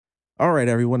All right,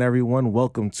 everyone,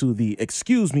 welcome to the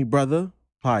Excuse Me Brother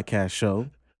podcast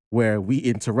show where we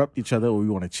interrupt each other or we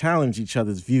want to challenge each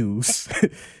other's views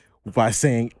by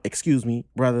saying, excuse me,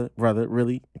 brother,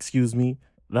 really? Excuse me?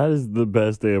 That is the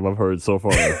best name I've heard so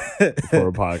far for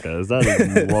a podcast. That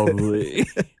is lovely.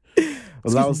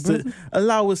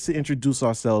 Allow us to introduce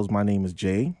ourselves. My name is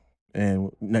Jay.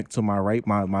 And next to my right,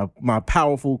 my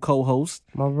powerful co-host.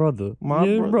 My brother.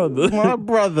 My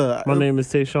brother. My name is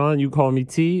Tayshawn. You call me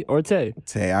T or Tay.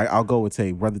 Tay. I'll go with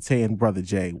Tay. Brother Tay and Brother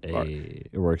Jay. Hey,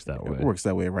 it works that way. It works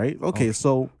that way, right? Okay,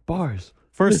 so bars.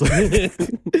 First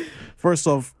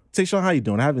off, Tayshawn, how you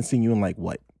doing? I haven't seen you in like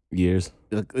what? Years.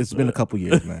 It's been a couple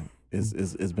years, man.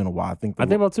 It's been a while. I think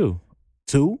about 2.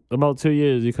 2? About 2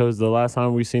 years, because the last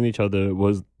time we seen each other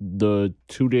was the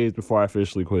 2 days before I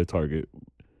officially quit Target.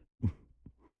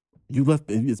 You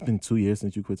left. It's been 2 years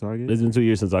since you quit Target? It's been 2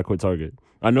 years since I quit Target.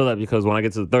 I know that because when I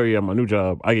get to the third year of my new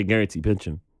job, I get guaranteed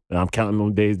pension. And I'm counting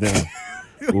them days down.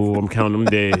 Ooh, I'm counting them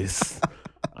days.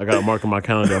 I got a mark on my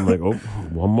calendar. I'm like, oh,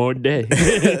 one more day.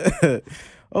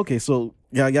 Okay, so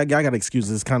yeah, I got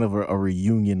excuses. It's kind of a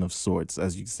reunion of sorts,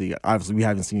 as you can see. Obviously, we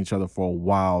haven't seen each other for a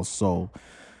while, so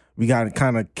we got to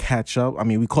kind of catch up. I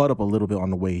mean, we caught up a little bit on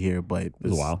the way here, but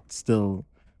there's still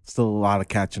a lot of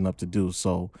catching up to do.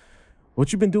 So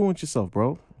what you been doing with yourself,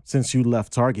 bro, since you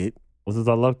left Target? Well, since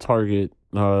I left Target,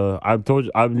 I've told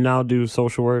you I now do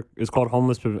social work. It's called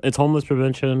homeless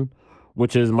prevention,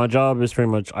 which is my job is pretty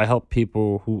much I help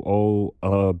people who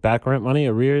owe back rent money,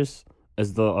 arrears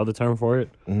is the other term for it.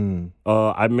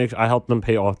 I help them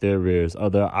pay off their arrears. I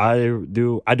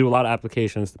do a lot of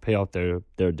applications to pay off their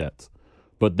debts.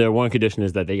 But their one condition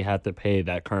is that they have to pay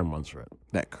that current month's rent.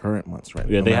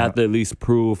 Yeah, they have to at least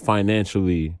prove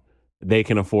financially they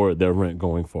can afford their rent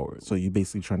going forward. So you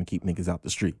basically trying to keep niggas out the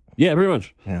street. Yeah, pretty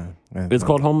much. Yeah. It's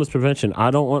called homeless prevention.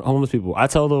 I don't want homeless people. I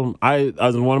tell them,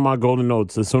 as one of my golden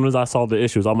notes, as soon as I saw the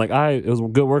issues, I'm like, all right, it was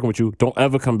good working with you. Don't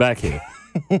ever come back here.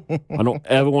 I don't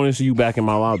ever want to see you back in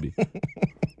my lobby.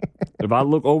 If I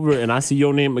look over and I see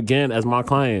your name again as my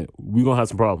client, we're going to have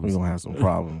some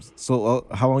problems. So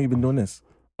how long you been doing this?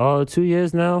 2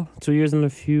 years now. 2 years and a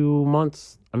few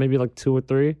months. Maybe like 2 or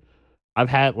 3. I've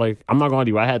had I'm not going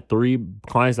to do. I had 3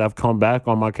 clients that have come back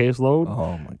on my caseload.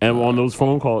 Oh my God. And on those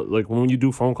phone calls, when you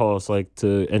do phone calls,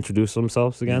 to introduce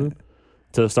themselves again,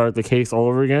 to start the case all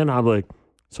over again, I'm like,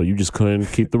 so you just couldn't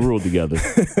keep the rule together.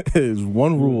 There's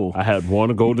one rule. I had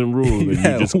one golden rule, and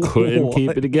you just couldn't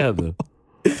keep it together.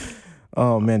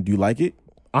 Oh man, do you like it?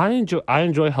 I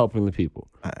enjoy helping the people.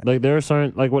 Right. There are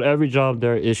certain with every job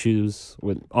there are issues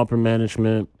with upper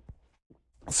management,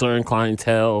 certain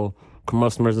clientele,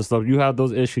 customers and stuff. You have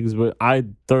those issues, but I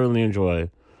thoroughly enjoy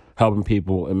helping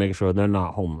people and making sure they're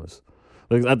not homeless.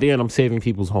 At the end, I'm saving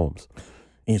people's homes.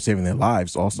 And you're saving their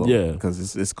lives also. Yeah,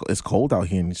 because it's cold out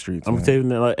here in the streets. I'm saving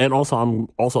their and also I'm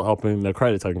also helping their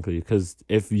credit technically, because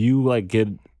if you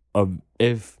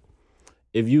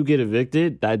if you get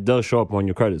evicted, that does show up on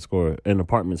your credit score in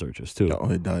apartment searches too. Oh,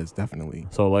 it does, definitely.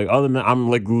 So other than that, I'm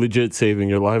legit saving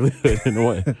your livelihood in a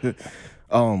way.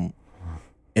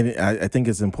 And I think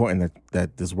it's important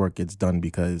that this work gets done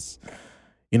because,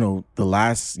 the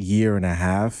last year and a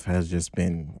half has just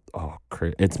been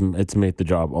it's made the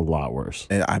job a lot worse.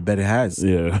 I bet it has.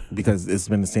 Yeah, because it's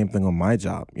been the same thing on my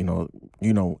job.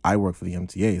 I work for the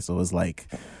MTA, so it's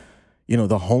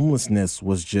the homelessness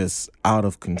was just out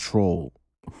of control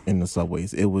in the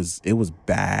subways. It was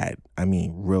bad. I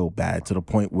mean, real bad, to the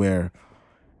point where,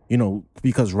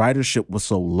 because ridership was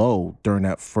so low during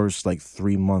that first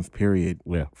 3-month period,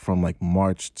 from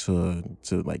March to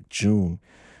June,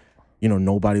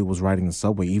 nobody was riding the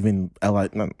subway. Even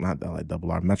not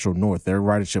LIRR, Metro North, their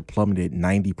ridership plummeted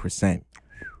 90%.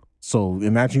 So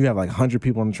imagine you have 100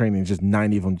 people on the train and just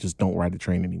 90 of them just don't ride the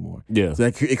train anymore. Yeah. So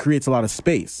it creates a lot of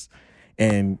space.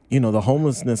 And, the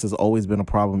homelessness has always been a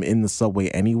problem in the subway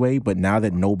anyway, but now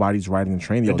that nobody's riding the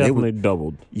train, it definitely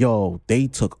doubled. They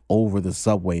took over the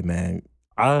subway, man.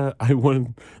 I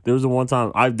went, there was one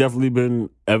time, I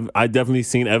definitely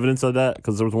seen evidence of that,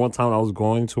 because there was one time I was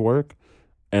going to work,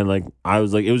 and it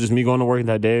was just me going to work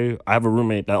that day. I have a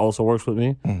roommate that also works with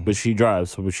me, but she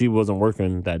drives, but she wasn't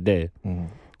working that day.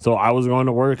 So I was going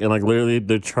to work, and literally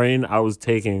the train I was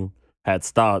taking had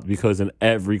stopped because in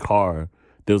every car,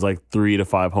 there was 3 to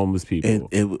 5 homeless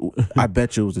people. I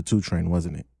bet you it was a 2 train,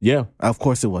 wasn't it? Yeah. Of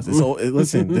course it was. So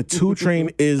listen, the 2 train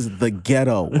is the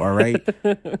ghetto, all right?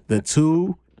 The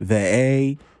 2, the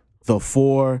A, the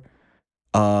 4,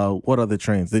 what other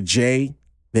trains? The J,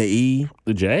 the E.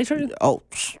 The J train? Oh.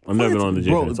 I've never been on the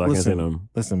J train, so I can't say them.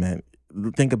 Listen, man,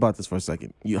 think about this for a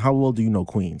second. How well do you know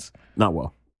Queens? Not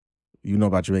well. You know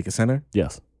about Jamaica Center?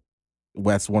 Yes.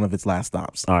 That's one of its last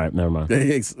stops. All right, never mind.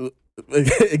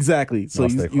 Exactly. So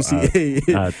you see,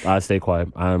 I stay quiet.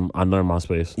 I learn my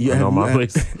space. I know my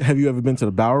place. Have you ever been to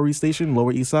the Bowery Station,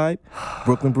 Lower East Side,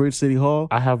 Brooklyn Bridge, City Hall?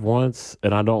 I have once,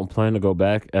 and I don't plan to go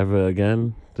back ever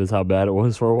again. Just how bad it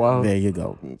was for a while. There you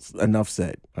go. Enough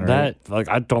said. All that right? like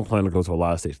I don't plan to go to a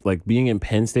lot of stations. Like being in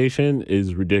Penn Station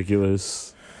is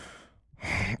ridiculous.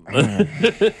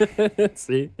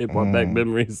 See, it brought back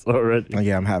memories already.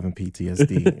 Yeah, I'm having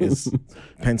PTSD.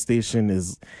 Penn Station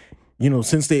is,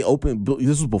 since they opened.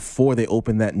 This was before they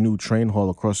opened that new train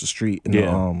hall across the street in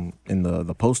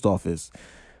the post office.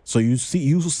 So you've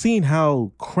seen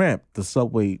how cramped the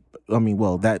subway. I mean,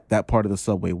 well, that part of the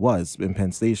subway was in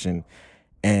Penn Station,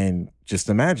 and just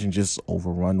imagine just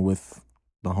overrun with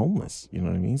the homeless. You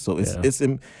know what I mean? So I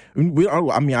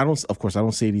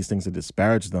don't say these things to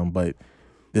disparage them, but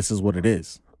this is what it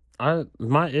is.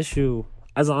 My issue,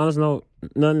 as an honest note,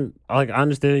 I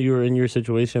understand you were in your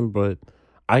situation, but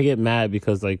I get mad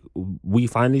because like we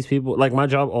find these people. Like my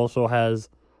job also has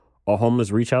a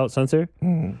homeless reach out center.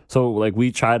 So like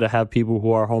we try to have people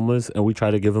who are homeless and we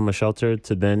try to give them a shelter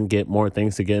to then get more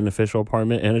things to get an official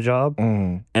apartment and a job.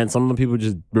 And some of the people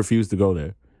just refuse to go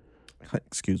there.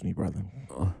 Excuse me, brother.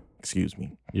 Excuse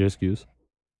me. Your excuse?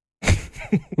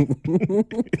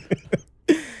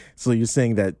 So you're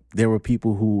saying that there were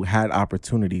people who had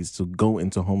opportunities to go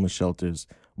into homeless shelters,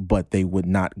 but they would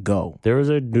not go. There was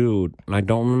a dude, and I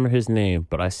don't remember his name,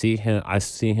 but I see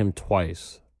him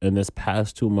twice in this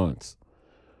past 2 months.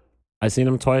 I seen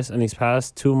him twice in these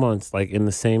past 2 months, like in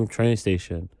the same train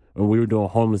station when we were doing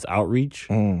homeless outreach.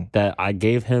 That I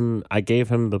gave him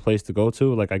the place to go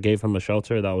to. Like I gave him a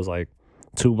shelter that was like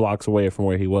 2 blocks away from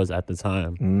where he was at the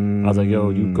time. I was like, yo,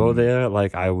 you go there.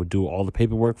 Like I would do all the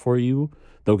paperwork for you.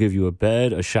 They'll give you a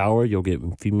bed, a shower. You'll get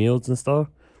meals and stuff.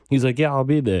 He's like, yeah, I'll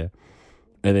be there.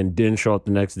 And then didn't show up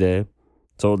the next day.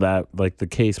 So that like the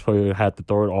case player had to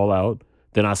throw it all out.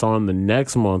 Then I saw him the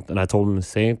next month and I told him the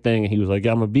same thing. And he was like,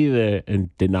 yeah, I'm going to be there,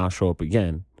 and did not show up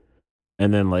again.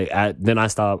 And then then I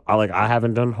stopped. I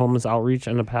haven't done homeless outreach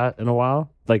in a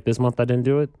while. Like this month I didn't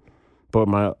do it. But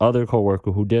my other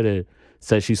coworker who did it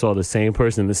said she saw the same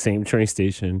person in the same train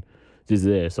station just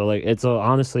there. So like it's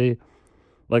honestly,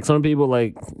 like some people,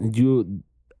 like you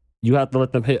have to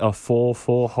let them hit a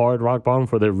full hard rock bottom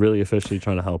before they're really officially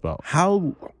trying to help out.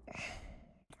 How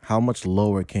much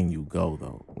lower can you go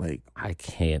though? Like I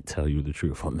can't tell you the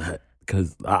truth on that.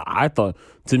 Because I thought,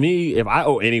 to me, if I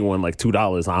owe anyone like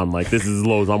 $2, I'm like, this is as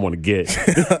low as I want to get.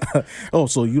 Oh,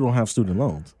 so you don't have student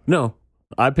loans? No,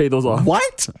 I paid those off.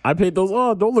 What? I paid those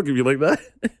off. Don't look at me like that.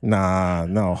 Nah,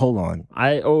 no, hold on.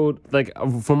 I owed, like,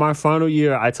 for my final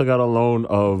year, I took out a loan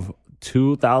of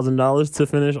 $2,000 to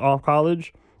finish off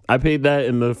college. I paid that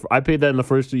in the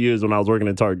first 2 years when I was working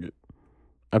at Target.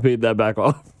 I paid that back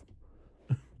off.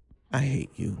 I hate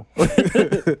you.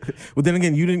 But then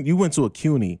again, you went to a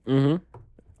CUNY. Mm-hmm.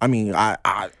 I mean,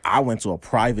 I went to a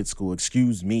private school.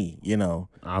 Excuse me, I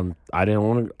didn't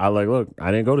want to. Look,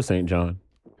 I didn't go to St. John.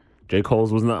 J.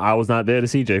 Cole's I was not there to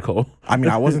see J. Cole. I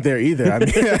mean, I wasn't there either. I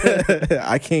mean,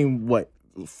 I came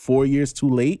 4 years too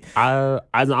late.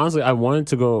 Honestly, I wanted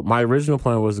to go. My original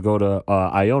plan was to go to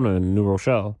Iona in New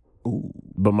Rochelle. Ooh.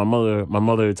 But my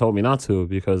mother told me not to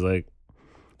because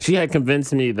she had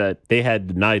convinced me that they had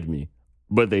denied me,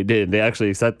 but they did. They actually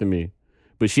accepted me,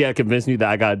 but she had convinced me that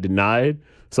I got denied,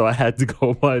 so I had to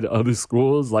go by the other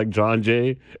schools like John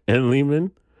Jay and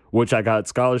Lehman, which I got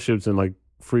scholarships and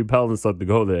free Pell and stuff to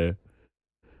go there.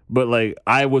 But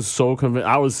I was so convinced.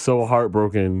 I was so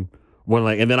heartbroken when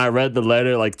and then I read the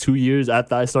letter 2 years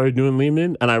after I started doing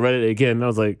Lehman, and I read it again, and I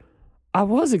was like, I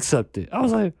was accepted. I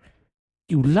was like,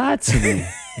 you lied to me.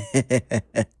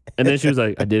 And then she was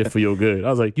like, I did it for your good. I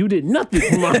was like, you did nothing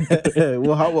for my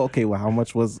how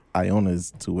much was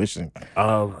Iona's tuition?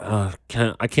 I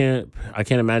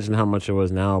can't imagine how much it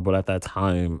was now, but at that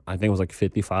time, I think it was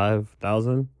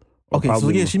 $55,000. Okay, so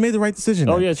yeah, she made the right decision.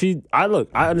 Oh yeah,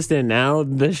 I understand now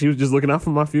that she was just looking out for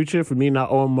my future, for me not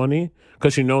owing money,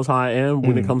 because she knows how I am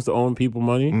when it comes to owing people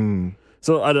money.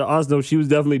 So on the honest note, she was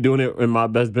definitely doing it in my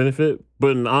best benefit.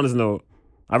 But on the honest note,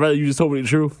 I'd rather you just told me the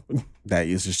truth. That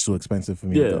is just too expensive for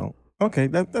me, though. Okay,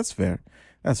 that's fair.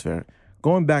 That's fair.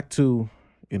 Going back to,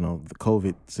 the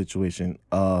COVID situation,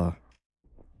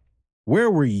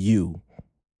 where were you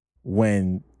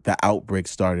when the outbreak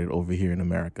started over here in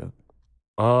America?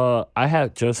 I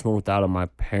had just moved out of my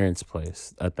parents'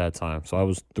 place at that time. So I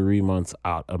was 3 months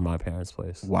out of my parents'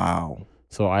 place. Wow.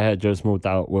 So I had just moved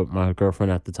out with my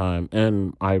girlfriend at the time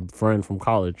and my friend from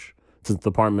college, since the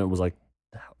apartment was it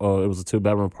was a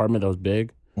 2-bedroom apartment that was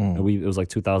big. and it was like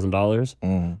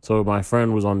 $2,000. So my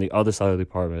friend was on the other side of the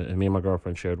apartment, and me and my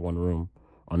girlfriend shared one room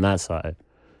on that side.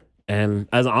 And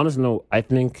as an honest note, I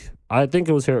think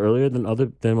it was here earlier than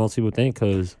most people think,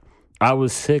 because I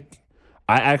was sick.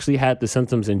 I actually had the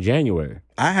symptoms in January.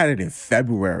 I had it in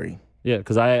February. Yeah,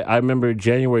 because I remember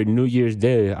January, New Year's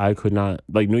Day, I could not,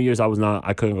 like New Year's,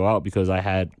 I couldn't go out because I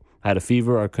had a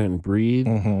fever, I couldn't breathe.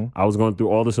 I was going through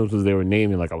all the symptoms they were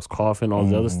naming, like I was coughing, all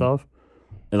this other stuff.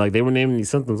 And like they were naming these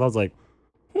symptoms. I was like,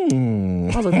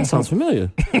 that sounds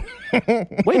familiar.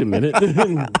 Wait a minute.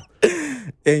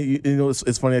 And you know,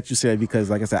 it's funny that you say that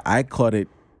because, like I said, I caught it,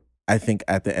 I think,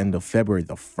 at the end of February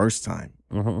the first time.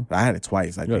 I had it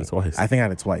twice. I think I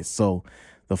had it twice. So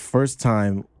the first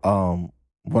time,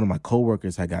 one of my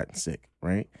coworkers had gotten sick,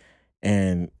 right?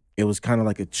 And it was kind of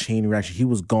like a chain reaction. He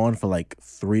was gone for like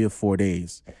 3 or 4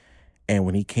 days. And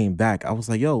when he came back, I was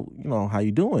like, yo, you know, how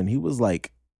you doing? He was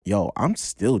like, yo, I'm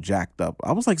still jacked up.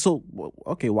 I was like, so,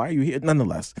 okay, why are you here?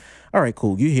 Nonetheless, all right,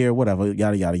 cool. You here, whatever,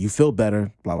 yada, yada. You feel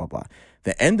better, blah, blah, blah.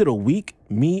 The end of the week,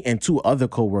 me and 2 other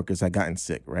coworkers had gotten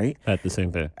sick, right? At the same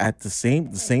day. At the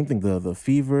same thing, the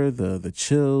fever, the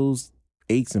chills,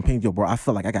 aches and pains. Yo, bro, I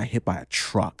felt like I got hit by a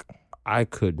truck. I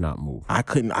could not move. I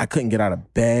couldn't get out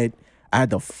of bed. I had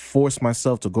to force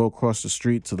myself to go across the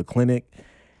street to the clinic.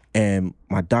 And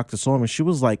my doctor saw me and she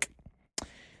was like,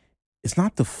 it's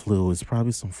not the flu. It's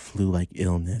probably some flu-like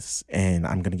illness. And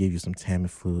I'm going to give you some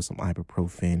Tamiflu, some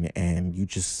ibuprofen, and you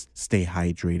just stay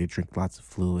hydrated, drink lots of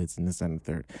fluids, and this and the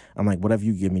third. I'm like, whatever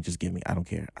you give me, just give me. I don't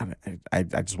care. I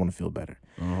just want to feel better.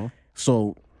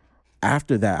 So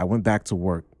after that, I went back to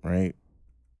work, right?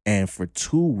 And for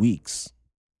 2 weeks,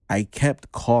 I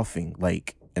kept coughing,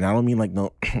 like, and I don't mean like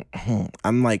no,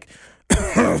 I'm like,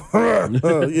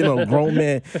 you know, grown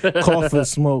man cough and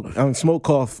smoke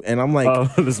cough, and I'm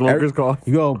like, the smoker's cough.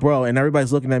 Yo, bro, and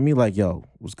everybody's looking at me like, yo,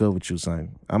 what's good with you,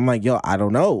 son? I'm like, yo, I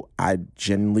don't know. I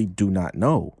genuinely do not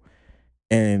know.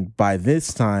 And by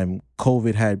this time,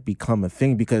 COVID had become a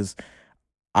thing because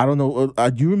I don't know.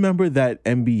 Do you remember that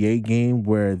NBA game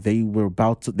where they were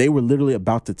literally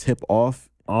about to tip off?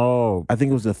 Oh, I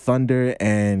think it was the Thunder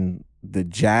and the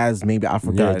Jazz. Maybe I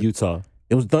forgot. Yeah, Utah.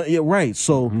 It was done. Yeah, right.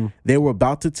 So they were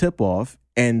about to tip off,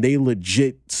 and they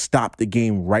legit stopped the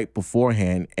game right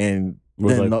beforehand. And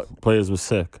then players were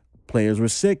sick. Players were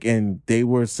sick, and they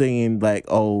were saying like,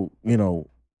 "Oh, you know,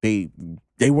 they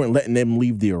weren't letting them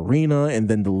leave the arena." And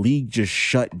then the league just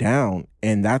shut down,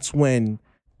 and that's when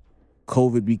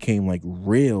COVID became like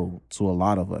real to a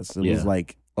lot of us. It was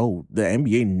like, oh, the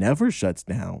NBA never shuts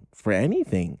down for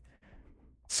anything.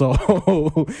 So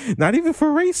not even for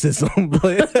racism,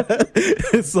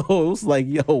 but so it was like,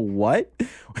 yo, what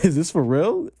is this for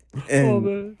real?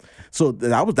 And so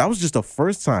that was just the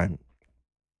first time.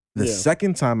 The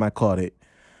second time I caught it,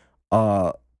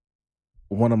 another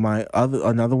one of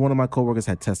my coworkers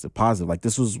had tested positive. Like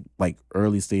this was like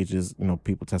early stages, you know,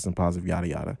 people testing positive, yada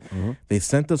yada. They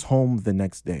sent us home the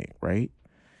next day, right?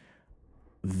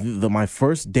 My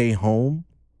first day home,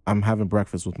 I'm having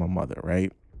breakfast with my mother,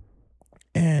 right?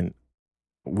 And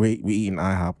we eating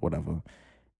IHOP, whatever.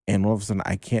 And all of a sudden,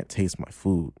 I can't taste my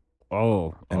food.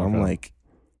 Oh, and okay.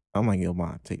 I'm like, yo,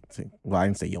 ma, take. Well, I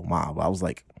didn't say yo, ma, but I was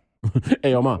like,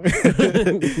 hey, yo, ma.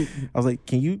 I was like,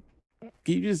 can you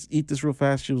just eat this real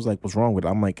fast? She was like, what's wrong with it?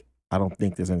 I'm like, I don't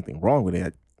think there's anything wrong with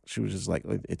it. She was just like,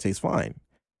 it tastes fine.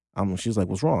 She was like,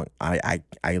 what's wrong? I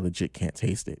legit can't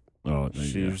taste it. Oh,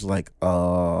 she was like,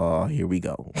 here we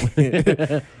go.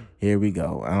 Here we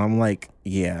go. And I'm like,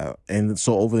 yeah. And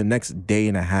so over the next day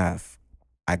and a half,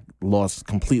 I lost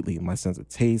completely my sense of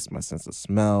taste, my sense of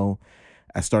smell.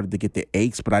 I started to get the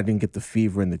aches, but I didn't get the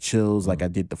fever and the chills like I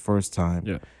did the first time.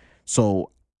 Yeah.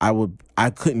 So I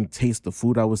couldn't taste the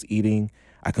food I was eating.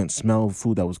 I couldn't smell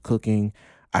food that was cooking.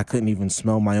 I couldn't even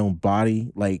smell my own body.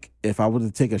 Like if I were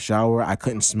to take a shower, I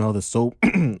couldn't smell the soap.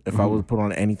 If I were to put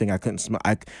on anything, I couldn't smell.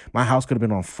 My house could have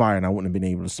been on fire and I wouldn't have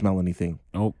been able to smell anything.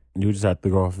 Nope. You just have to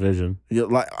go off vision. Yeah,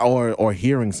 like or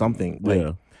hearing something.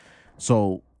 Like,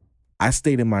 so I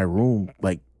stayed in my room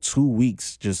like 2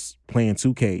 weeks just playing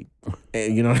 2K.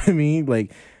 And you know what I mean?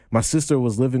 Like my sister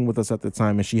was living with us at the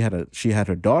time, and she had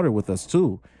her daughter with us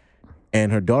too.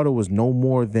 And her daughter was no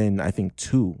more than I think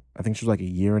 2. I think she was like a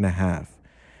year and a half.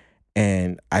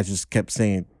 And I just kept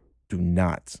saying, do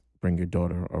not bring your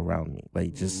daughter around me.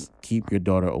 Like, just keep your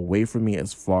daughter away from me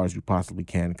as far as you possibly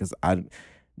can, because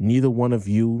neither one of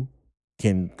you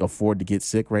can afford to get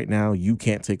sick right now. You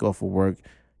can't take off of work.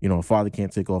 You know, a father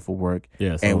can't take off of work.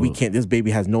 Yeah, and we can't. This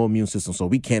baby has no immune system, so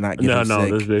we cannot get him sick.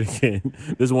 No, this baby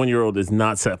can't. This 1-year-old is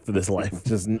not set for this life.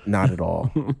 Just not at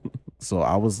all. So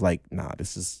I was like, nah,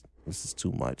 this is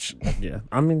too much. Yeah,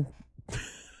 I mean,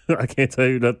 I can't tell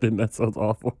you nothing. That sounds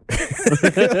awful.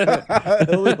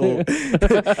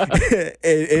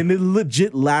 And it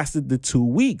legit lasted the 2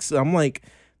 weeks. I'm like,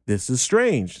 this is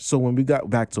strange. So when we got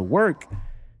back to work,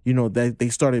 you know, they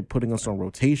started putting us on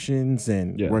rotations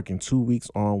and working 2 weeks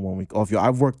on, 1 week off. Yo,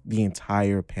 I've worked the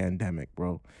entire pandemic,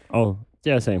 bro. Oh,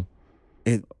 yeah, same.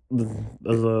 It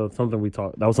was something we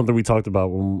talked. That was something we talked about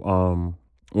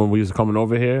when we was coming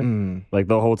over here. Like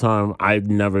the whole time, I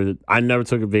never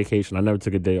took a vacation. I never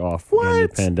took a day off during the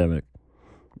pandemic.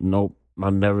 Nope, I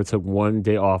never took one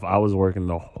day off. I was working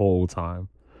the whole time.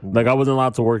 Like I wasn't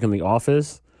allowed to work in the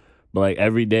office, but like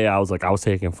every day I was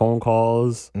taking phone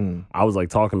calls. I was like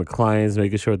talking to clients,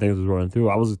 making sure things was running through.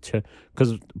 I was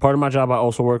because part of my job I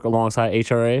also work alongside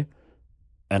HRA,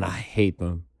 and I hate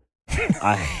them.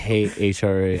 I hate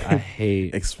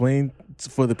HRA. Explain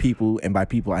for the people, and by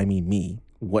people I mean me,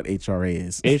 what HRA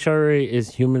is. HRA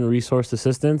is Human Resource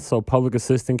Assistance, so public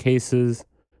assistance cases,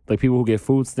 like people who get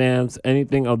food stamps,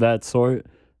 anything of that sort.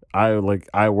 I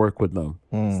work with them.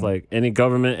 It's like any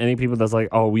people that's like,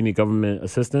 oh, we need government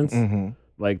assistance.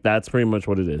 Like that's pretty much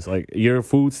what it is. Like your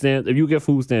food stamps, if you get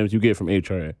food stamps, you get from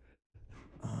HRA.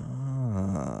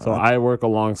 So I work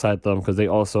alongside them because they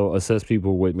also assist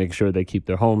people with making sure they keep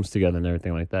their homes together and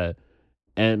everything like that.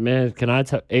 And man, can I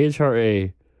tell,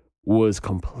 HRA was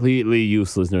completely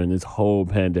useless during this whole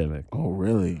pandemic. Oh,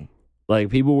 really? Like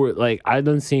people were like, I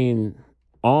done seen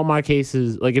all my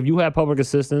cases. Like if you had public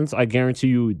assistance, I guarantee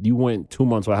you went 2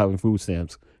 months without having food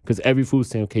stamps because every food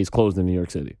stamp case closed in New York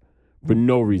City for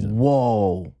no reason.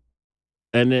 Whoa.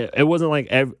 And it wasn't like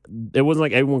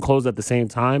everyone closed at the same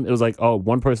time. It was like, oh,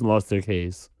 one person lost their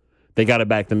case, they got it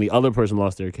back, then the other person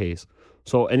lost their case.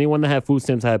 So anyone that had food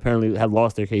stamps apparently had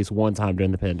lost their case one time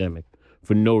during the pandemic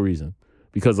for no reason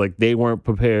because like they weren't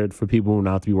prepared for people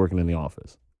not to be working in the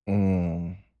office.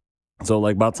 So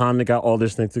like by the time they got all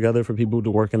this thing together for people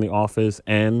to work in the office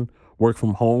and work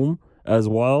from home as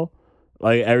well,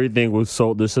 like everything was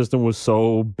the system was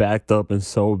so backed up and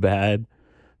so bad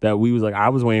that we was like, I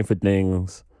was waiting for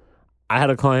things. I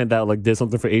had a client that like did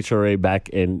something for HRA back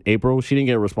in April. She didn't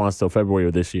get a response till February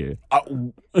of this year.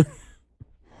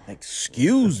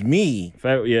 Excuse me.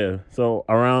 Yeah. So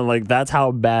around like that's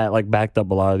how bad like backed up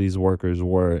a lot of these workers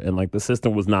were, and like the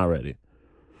system was not ready.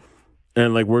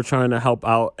 And like we're trying to help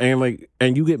out,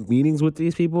 and you get meetings with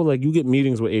these people. Like you get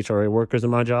meetings with HRA workers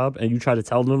in my job, and you try to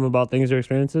tell them about things, their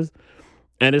experiences,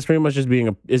 and it's pretty much being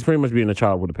a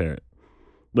child with a parent.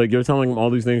 Like you're telling them all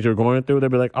these things you're going through, they'll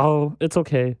be like, "Oh, it's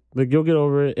okay. Like you'll get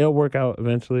over it. It'll work out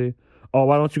eventually. Oh,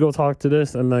 why don't you go talk to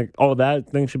this?" And like, "Oh, that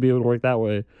thing should be able to work that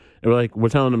way." And we're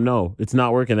telling them, "No, it's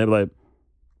not working." They'll be like,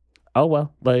 "Oh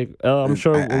well, like I'm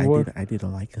sure I did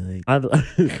all I could.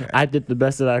 I did the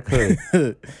best that I could."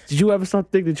 Did you ever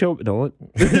start thinking children? Don't.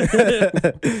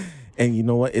 And you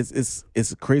know what?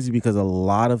 It's crazy because a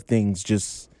lot of things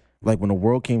just like when the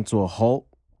world came to a halt,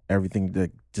 everything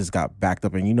that just got backed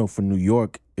up. And you know, for New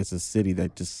York, it's a city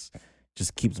that just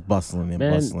keeps bustling and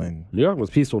bustling. New York was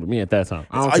peaceful to me at that time.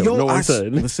 I don't care what no one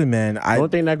said. Listen, man, the only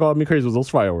thing that got me crazy was those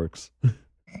fireworks.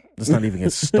 Let's not even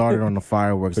get started on the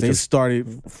fireworks. They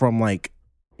started from like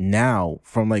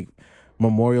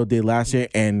Memorial Day last year,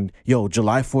 and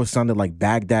July 4th sounded like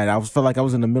Baghdad. I felt like I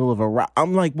was in the middle of a rap.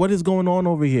 I'm like, what is going on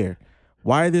over here?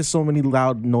 Why are there so many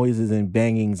loud noises and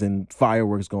bangings and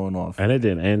fireworks going off? And it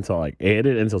didn't end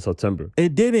until September.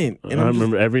 It didn't. And I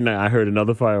remember every night I heard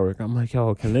another firework. I'm like,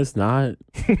 yo, can this not?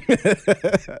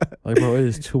 Like, bro, it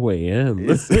is 2 a.m.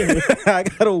 I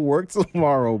gotta work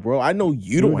tomorrow, bro. I know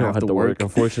you don't have to work.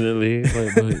 Unfortunately.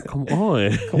 Like, come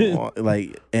on. Come on.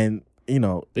 Like, and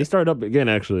they started up again,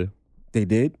 actually. They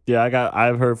did? Yeah,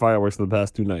 I've heard fireworks for the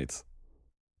past 2 nights.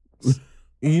 What's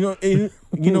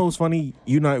funny?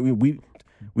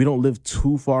 We don't live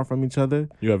too far from each other.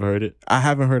 You ever heard it? I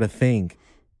haven't heard a thing.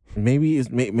 Maybe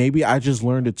I just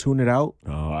learned to tune it out.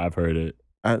 Oh, I've heard it.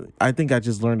 I think I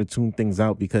just learned to tune things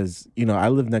out because I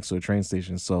live next to a train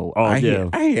station, so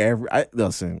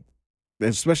listen,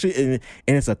 especially and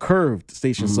it's a curved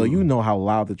station, so you know how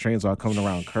loud the trains are coming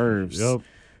around curves. Yep.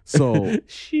 So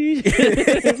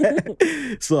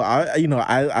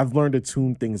I've learned to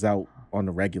tune things out on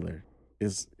the regular.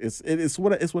 It's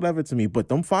whatever to me. But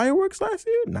them fireworks last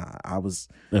year, it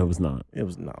was not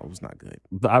good.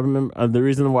 But I remember the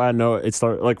reason why I know it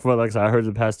started I heard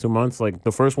the past 2 months. Like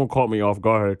the first one caught me off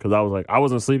guard because I was like, I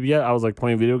wasn't asleep yet. I was like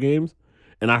playing video games,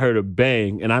 and I heard a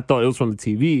bang, and I thought it was from the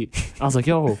TV. I was like,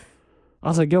 yo,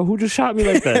 who just shot me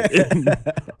like that?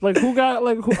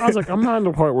 I was like, I'm not in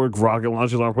the part where rocket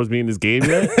launchers aren't supposed to be in this game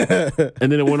yet.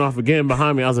 And then it went off again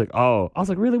behind me. I was like,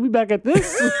 really? We back at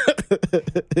this?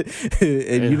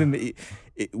 And you didn't.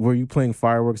 Were you playing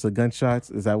fireworks or gunshots?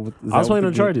 Is that what? I was playing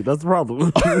Uncharted. That's the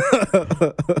problem.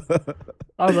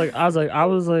 I was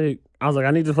like,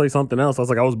 I need to play something else.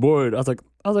 I was bored. I was like,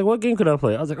 what game could I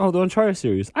play? I was like, oh, the Uncharted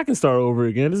series. I can start over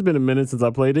again. It's been a minute since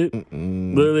I played it.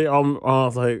 Literally, I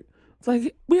was like,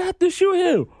 we have to shoot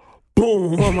him.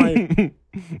 Boom. I'm like,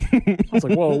 I was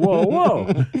like,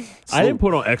 whoa. So, I didn't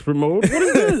put on expert mode. What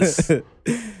is this?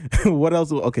 What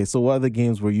else? Okay, so what other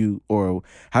games were you, or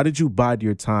how did you bide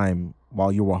your time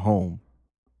while you were home?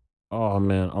 Oh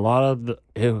man, a lot of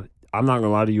I'm not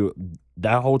gonna lie to you.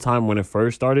 That whole time when it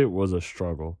first started was a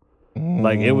struggle.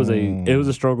 Like it was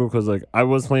a struggle because like I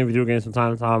was playing video games from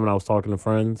time to time and I was talking to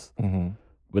friends.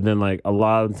 But then like a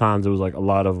lot of times it was like a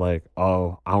lot of like,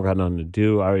 oh, I don't got nothing to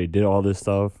do. I already did all this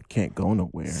stuff. Can't go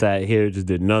nowhere. Sat here, just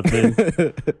did nothing.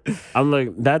 I'm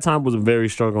like, that time was very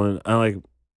struggling. And like,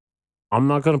 I'm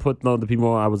not gonna put the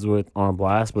people I was with on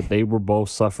blast, but they were both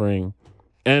suffering.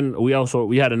 And we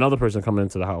had another person coming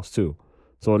into the house too.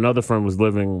 So another friend was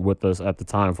living with us at the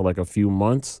time for like a few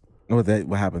months. What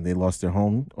happened? They lost their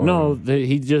home? Or? No,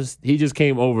 he just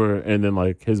came over, and then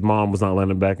like his mom was not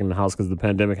letting him back in the house because the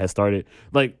pandemic had started.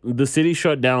 Like the city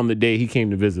shut down the day he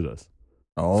came to visit us.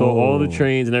 Oh. So all the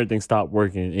trains and everything stopped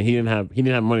working, and he didn't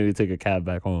have money to take a cab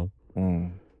back home.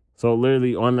 So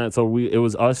literally on that, it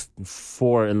was us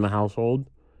 4 in the household,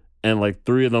 and like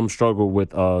 3 of them struggled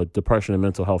with depression and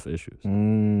mental health issues.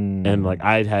 And like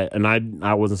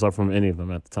I wasn't suffering from any of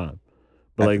them at the time.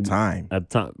 But at the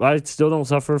time, I still don't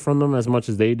suffer from them as much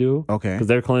as they do. Okay, because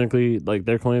they're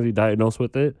clinically diagnosed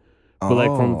with it. But like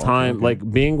from time,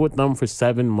 like being with them for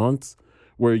 7 months,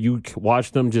 where you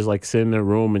watch them just like sit in their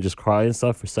room and just cry and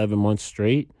stuff for 7 months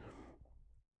straight.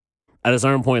 At a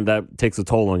certain point, that takes a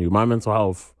toll on you. My mental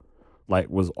health, like,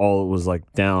 was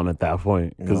like down at that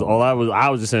point because I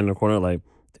was just sitting in the corner like,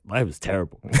 life is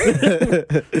terrible.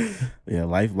 Yeah,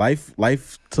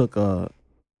 life took a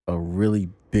really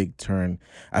big turn.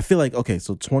 I feel like, okay,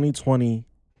 so 2020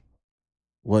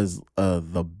 was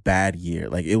the bad year.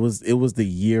 Like it was the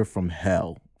year from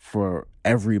hell for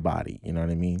everybody. You know what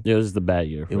I mean? Yeah, it was the bad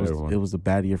year for everyone. It was a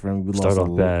bad year for everyone. We started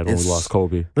off bad when we lost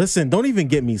Kobe. Listen, don't even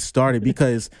get me started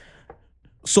because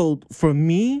so for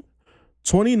me,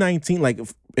 2019, like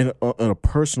on a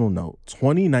personal note,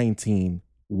 2019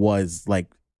 was like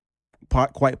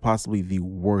quite possibly the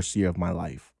worst year of my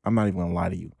life. I'm not even gonna lie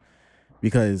to you,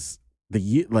 because the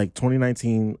year, like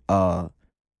 2019, my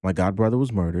godbrother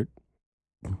was murdered.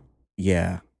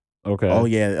 Yeah. Okay. Oh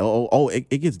yeah.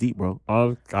 It gets deep, bro.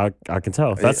 I can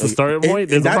tell. That's the starting point.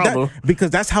 There's a problem. Because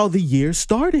that's how the year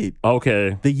started.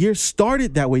 Okay. The year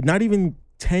started that way. Not even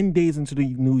 10 days into the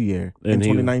new year in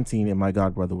 2019, and my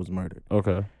godbrother was murdered.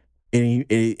 Okay. And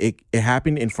it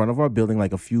happened in front of our building,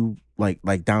 like a few like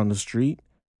down the street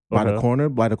by the corner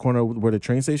where the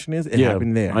train station is. It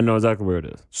happened there. I know exactly where it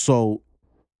is. So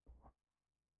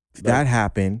that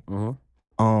happened.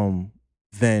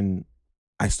 Then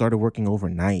I started working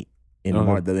overnight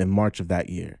in March of that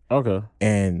year. Okay.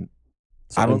 And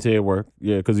so I don't MTA work.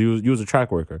 Yeah, because you was a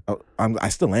track worker. I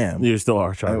still am. You still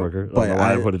are a track worker. But I don't know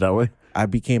why I put it that way. I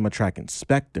became a track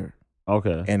inspector.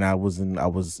 Okay. And I was in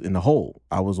the hole.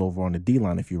 I was over on the D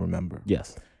line, if you remember.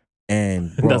 Yes.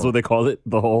 And bro, that's what they call it,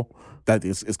 the hole. That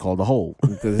is, it's called the hole.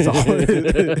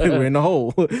 We're in the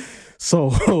hole. So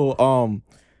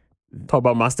talk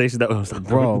about my station. That was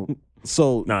bro.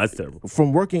 So no, it's terrible.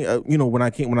 From working, when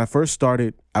I first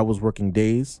started, I was working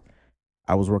days.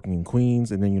 I was working in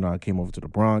Queens, and then I came over to the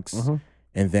Bronx,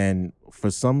 and then for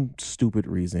some stupid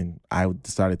reason, I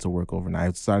decided to work overnight.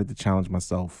 I decided to challenge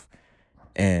myself,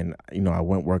 and I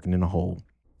went working in a hole.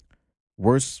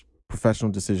 Worst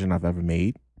professional decision I've ever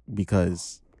made,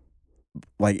 because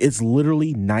like it's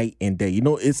literally night and day.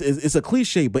 It's a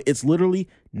cliche, but it's literally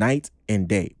night and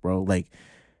day, bro. Like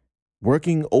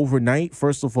working overnight,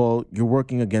 first of all, you're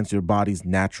working against your body's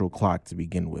natural clock to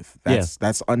begin with.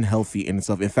 That's unhealthy in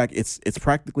itself. In fact, it's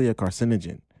practically a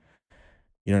carcinogen.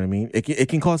 You know what I mean? It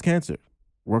can cause cancer.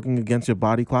 Working against your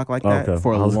body clock like that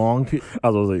for a long period. I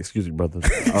was like, excuse me, brother.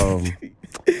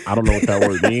 I don't know what that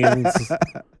word means.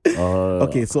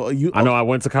 Okay, so I know I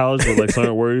went to college, but like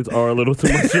certain words are a little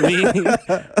too much for me.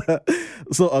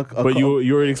 So, but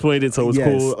you already explained it, so it's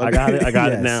cool. I got it. I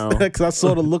got it now. Because I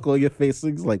saw the look on your face.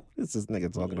 It's like, what's this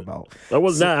nigga talking about? That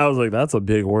was that. I was like, that's a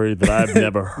big word that I've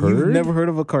never heard. You've never heard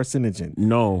of a carcinogen?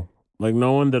 No, like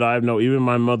no one that I know. Even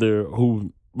my mother,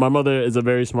 my mother is a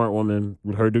very smart woman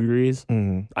with her degrees.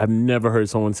 I've never heard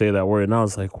someone say that word, and I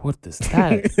was like, what is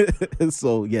that?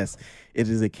 So yes, it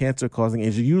is a cancer causing.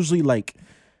 It's usually like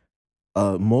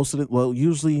most of it. Well,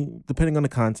 usually depending on the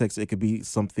context, it could be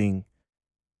something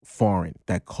foreign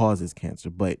that causes cancer,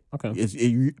 but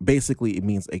Okay. basically it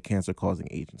means a cancer causing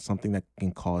agent, something that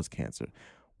can cause cancer.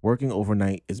 Working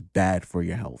overnight is bad for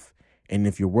your health. And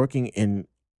if you're working in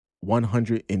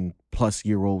 100 and plus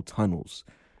year old tunnels,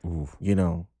 Oof. you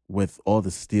know, with all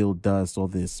the steel dust, all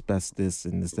the asbestos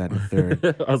and this, that, and the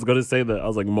third, I was gonna say that. I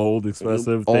was like mold,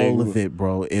 expensive, all of it,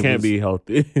 bro. It can't be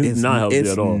healthy. It's not healthy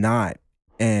it's at all. not.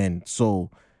 And so,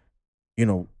 you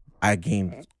know, I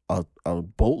gained a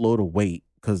boatload of weight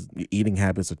because eating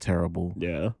habits are terrible.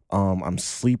 Yeah. I'm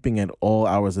sleeping at all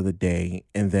hours of the day,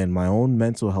 and then my own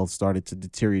mental health started to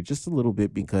deteriorate just a little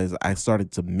bit because I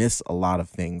started to miss a lot of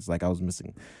things. Like I was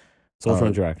missing Social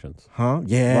interactions. Huh?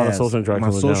 Yeah. A lot of social interactions. My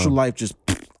went social down. life just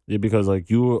Yeah, because like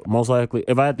you were most likely,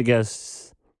 if I had to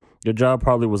guess, your job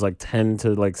probably was like 10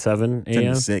 to like 7 a.m. 10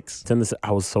 to 6. 10 to 6.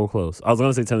 I was so close. I was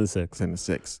gonna say 10 to 6. 10 to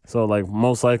 6. So like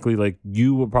most likely, like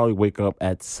you would probably wake up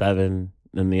at 7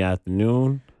 in the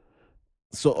afternoon.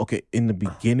 So okay, in the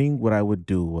beginning, what I would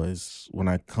do was when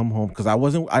I come home, because I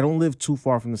don't live too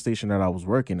far from the station that I was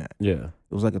working at. Yeah.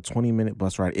 It was like a 20-minute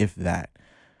bus ride, if that.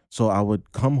 So I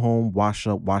would come home, wash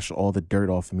all the dirt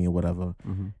off of me or whatever,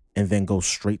 and then go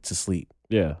straight to sleep.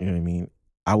 Yeah. You know what I mean?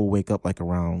 I will wake up like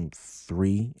around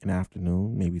 3 in the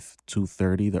afternoon, maybe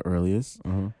 2:30 the earliest.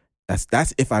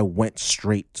 That's if I went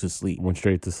straight to sleep. Went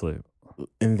straight to sleep.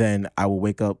 And then I will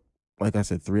wake up, like I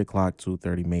said, 3 o'clock,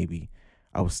 2:30 maybe.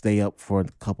 I would stay up for a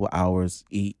couple hours,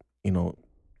 eat, you know,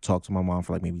 talk to my mom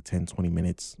for like maybe 10, 20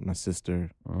 minutes, my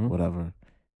sister, whatever.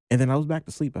 And then I was back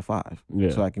to sleep at 5.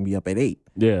 Yeah. So I can be up at 8.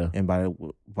 Yeah. And by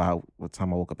the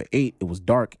time I woke up at 8, it was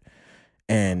dark.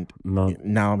 And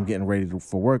now I'm getting ready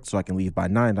for work so I can leave by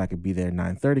 9. I could be there at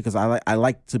 9:30 because I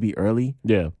like to be early.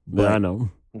 Yeah. I know.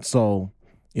 So,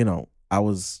 you know, it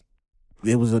was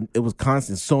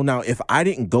constant. So now if I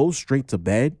didn't go straight to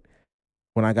bed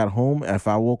when I got home, if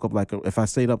I woke up if I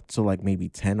stayed up till like maybe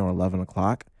 10 or 11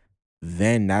 o'clock,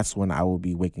 then that's when I would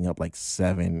be waking up like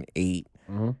 7, 8,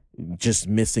 just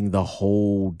missing the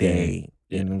whole day.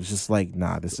 Yeah. And it was just like,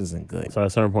 nah, this isn't good. So at a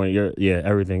certain point,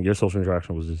 everything, your social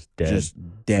interaction was just dead. Just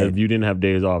dead. If you didn't have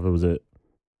days off, it was it.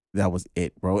 That was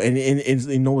it, bro. And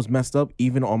you know what's messed up?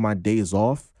 Even on my days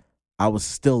off, I was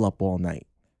still up all night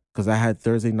because I had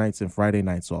Thursday nights and Friday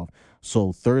nights off.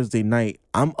 So Thursday night,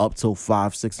 I'm up till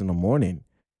 5, 6 in the morning,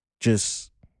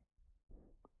 just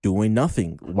doing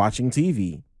nothing, watching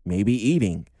TV, maybe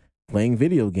eating, playing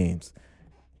video games.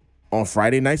 On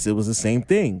Friday nights, it was the same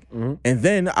thing. And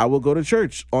then I would go to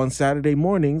church on Saturday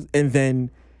mornings and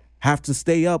then have to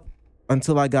stay up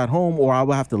until I got home, or I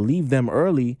would have to leave them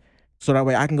early so that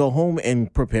way I can go home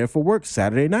and prepare for work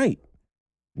Saturday night.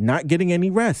 Not getting any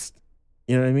rest.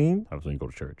 You know what I mean? I was going to go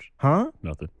to church. Huh?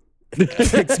 Nothing.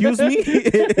 Excuse me?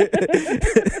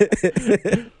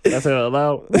 That's it out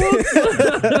loud.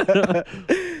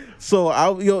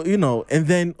 So, you know, and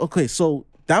then, okay, so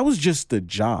that was just the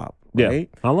job. Right?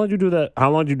 Yeah. How long did you do that? How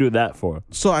long did you do that for?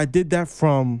 So I did that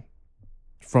from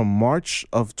March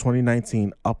of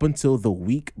 2019 up until the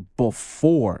week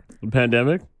before the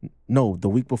pandemic. No, the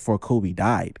week before Kobe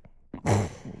died.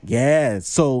 Yeah.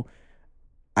 So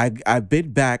I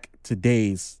bid back to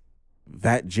days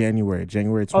that January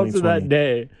 2020. Up to that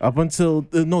day. Up until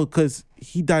no, because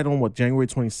he died on what, January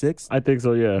 26th? I think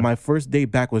so. Yeah. My first day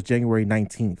back was January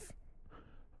 19th.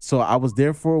 So I was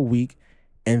there for a week,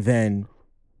 and then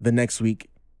the next week,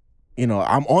 you know,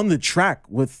 I'm on the track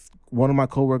with one of my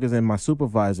coworkers and my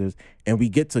supervisors, and we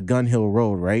get to Gun Hill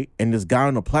Road, right? And this guy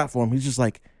on the platform, he's just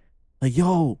like,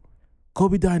 yo,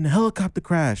 Kobe died in a helicopter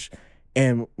crash.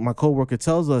 And my coworker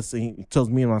tells us, and he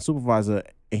tells me and my supervisor,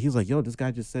 and he's like, yo, this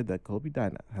guy just said that Kobe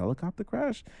died in a helicopter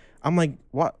crash? I'm like,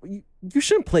 what? You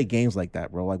shouldn't play games like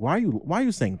that, bro. Like, why are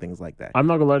you saying things like that? I'm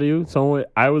not gonna lie to you. So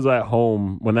I was at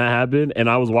home when that happened, and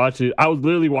I was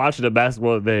literally watching a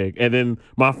basketball thing, and then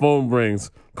my phone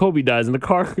rings. Kobe dies in the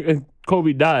car.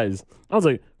 Kobe dies. I was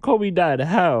like, Kobe died?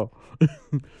 How?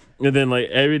 And then like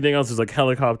everything else was like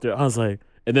helicopter. I was like,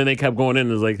 and then they kept going in.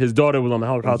 It was like his daughter was on the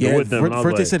helicopter with him.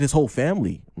 First they said his whole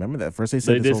family. Remember that? First they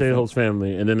said his whole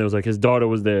family, and then it was like his daughter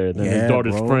was there, and then his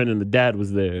daughter's friend and the dad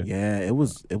was there. Yeah, it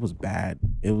was bad.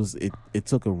 It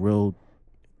took a real,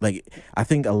 like, I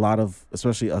think a lot of,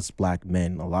 especially us black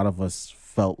men, a lot of us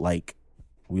felt like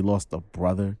we lost a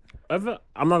brother. I'm not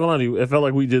gonna lie to you. It felt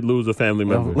like we did lose a family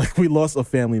member. Like we lost a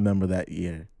family member that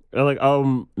year. Like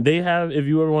they have, if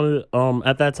you ever wanted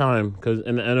at that time, because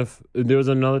in the NFL there was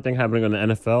another thing happening in the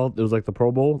NFL. It was like the Pro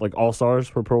Bowl, like All Stars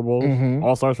for Pro Bowls,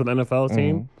 All Stars for the NFL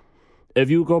team. If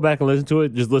you go back and listen to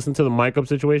it, just listen to the mic up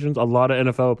situations. A lot of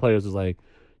NFL players was like,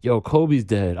 yo, Kobe's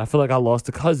dead. I feel like I lost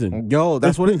a cousin. Yo,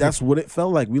 that's what it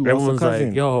felt like. We lost a Everyone's cousin.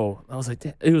 like, yo, I was like,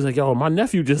 damn. He was like, yo, my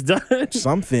nephew just died.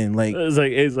 Something like, It's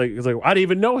like I didn't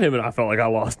even know him, and I felt like I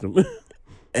lost him.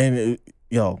 and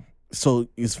so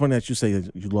it's funny that you say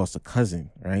that you lost a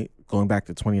cousin, right? Going back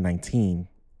to 2019.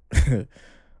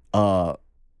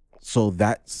 So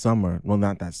that summer, well,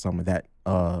 not that summer, that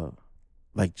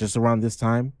like just around this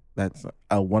time, that's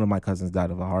one of my cousins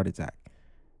died of a heart attack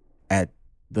at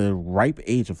the ripe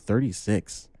age of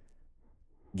 36.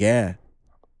 Yeah,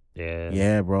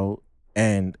 bro.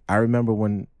 And I remember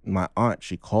when my aunt,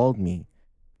 she called me.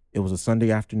 It was a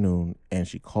Sunday afternoon, and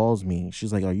she calls me.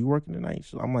 She's like, "Are you working tonight?"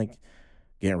 I'm like,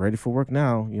 "Getting ready for work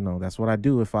now. You know, that's what I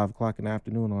do at 5 o'clock in the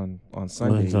afternoon on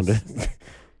Sundays."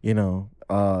 You know,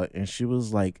 and she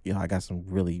was like, "Yo, I got some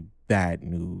really bad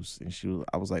news." And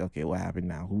I was like, "Okay, what happened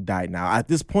now? Who died now?" At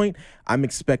this point, I'm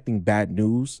expecting bad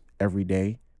news every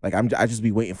day. Like I just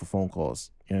be waiting for phone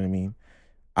calls. You know what I mean?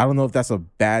 I don't know if that's a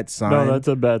bad sign. No, that's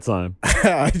a bad sign.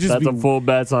 That's a full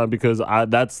bad sign because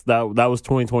that was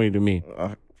 2020 to me.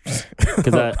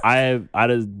 Because I at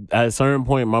a certain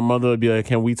point, my mother would be like,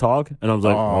 "Can we talk?" And I was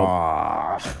like,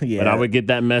 "Oh, yeah." And I would get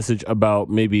that message about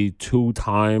maybe 2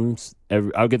 times. I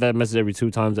would get that message every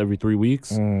 2 times every 3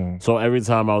 weeks. So every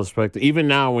time I was expecting, even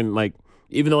now when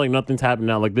even though nothing's happened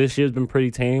now, this year's been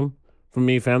pretty tame for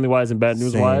me, family wise and bad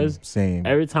news wise. Same.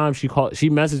 Every time she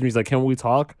messaged me, she's like, "Can we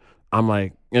talk?" I'm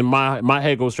like, and my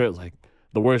head goes straight like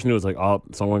the worst news. Like,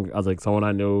 someone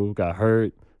I knew got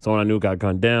hurt. Someone I knew got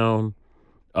gunned down.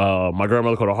 My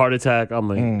grandmother caught a heart attack. I'm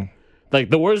like,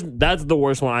 the worst. That's the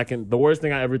worst one the worst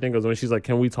thing I ever think is when she's like,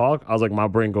 "Can we talk?" I was like, my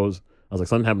brain goes. I was like,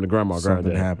 something happened to grandma.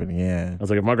 Something happened. Yeah. I was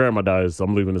like, if my grandma dies,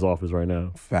 I'm leaving this office right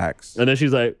now. Facts. And then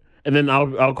she's like, and then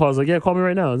I'll call. I was like, yeah, call me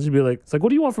right now. And she'd be like, it's like, what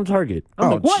do you want from Target?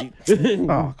 I'm like, what?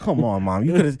 Oh, come on, Mom.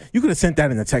 You could have sent that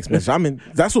in a text message. I mean,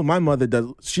 that's what my mother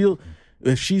does.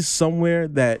 If she's somewhere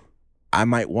that I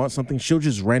might want something, she'll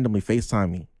just randomly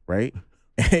FaceTime me, right?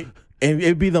 And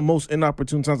it'd be the most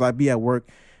inopportune times. I'd be at work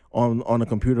on a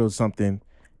computer or something,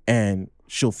 and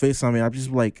she'll FaceTime me. I'm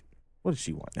just like, what does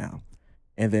she want now?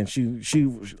 And then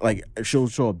she'll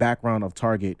show a background of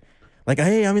Target, like,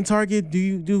 hey, I'm in Target.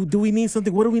 Do we need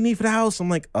something? What do we need for the house? I'm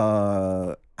like,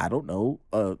 I don't know,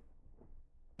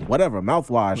 whatever,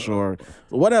 mouthwash or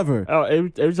whatever. Oh,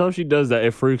 every time she does that,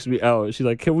 it freaks me out. She's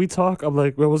like, "Can we talk?" I'm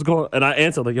like, "Well, what's going on?" And I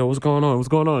answer like, "Yo, what's going on? What's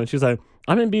going on?" And she's like,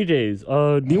 "I'm in BJ's.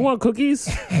 Do you want cookies?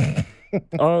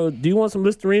 Do you want some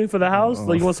Listerine for the house?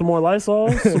 Like, you want some more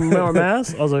Lysol, some more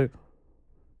masks?" I was like,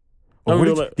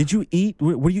 did you eat?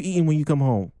 What are you eating when you come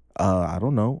home? I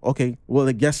don't know. Okay, well,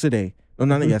 like yesterday. No,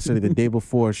 not yesterday. The day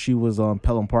before, she was on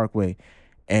Pelham Parkway,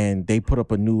 and they put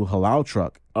up a new halal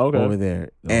truck over there,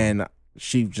 and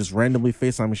she just randomly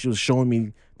FaceTimed me. She was showing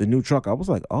me the new truck. I was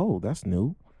like, "Oh, that's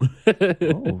new.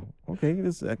 Oh, okay.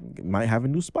 This might have a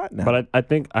new spot now." But I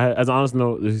think, as an honest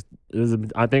note,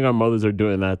 I think our mothers are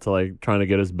doing that to trying to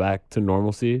get us back to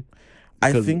normalcy.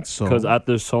 I think so. Because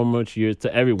after so much years,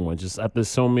 to everyone, just after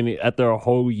a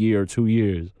whole year or 2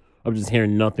 years, I'm just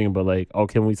hearing nothing but "Oh,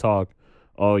 can we talk?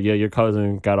 Oh yeah, your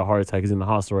cousin got a heart attack. He's in the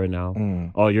hospital right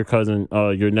now. Oh, your cousin,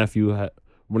 your nephew,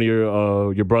 one of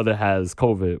your brother has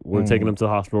COVID. We're taking him to the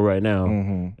hospital right now.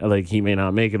 And, he may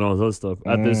not make it, all this other stuff."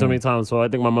 After so many times, so I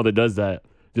think my mother does that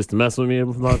just to mess with me a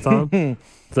lot of time.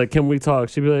 It's like, "Can we talk?"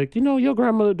 She'd be like, "Your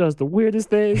grandmother does the weirdest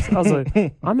things." I was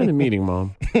like, "I'm in a meeting,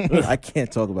 Mom." I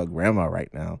can't talk about grandma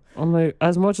right now. I'm like,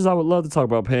 as much as I would love to talk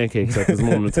about pancakes at this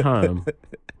moment in time.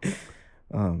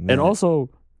 Oh, man. And also,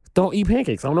 don't eat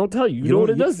pancakes. I don't know what to tell you. You know what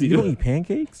it does to you. You don't eat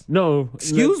pancakes? No.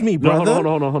 Excuse me, brother.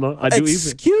 No, hold on.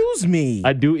 Excuse me.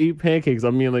 I do eat pancakes. I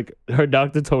mean, her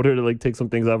doctor told her to take some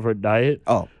things out of her diet.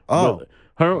 Oh.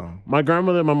 My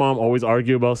grandmother and my mom always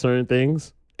argue about certain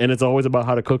things, and it's always about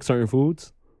how to cook certain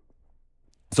foods.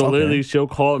 So literally, she'll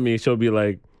call me. She'll be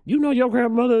like, "Your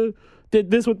grandmother did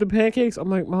this with the pancakes." I'm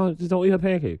like, "Mom, just don't eat her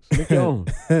pancakes. Make your own."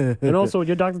 And also,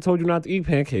 your doctor told you not to eat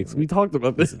pancakes. We talked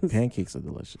about this. Listen, pancakes are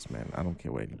delicious, man. I don't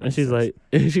care what anybody And she's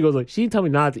says. she goes she didn't tell me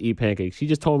not to eat pancakes. She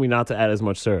just told me not to add as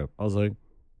much syrup. I was like,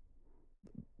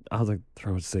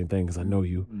 pretty much the same thing because I know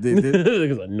you.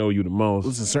 Because I know you the most.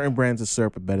 Listen, certain brands of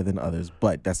syrup are better than others,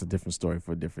 but that's a different story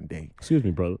for a different day. Excuse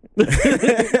me, brother.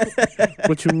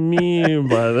 What you mean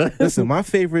by that? Listen, my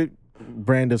favorite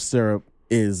brand of syrup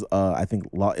is I think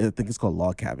it's called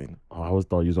Log Cabin. Oh, I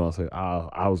thought you was gonna say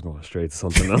I was going straight to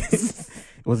something else.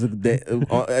 Was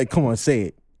it come on, say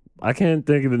it. I can't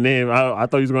think of the name. I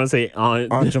thought you was gonna say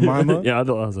Aunt Jemima? Yeah, I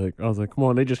was like, come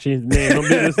on, they just changed the name. Don't be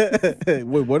this.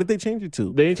 Wait, what did they change it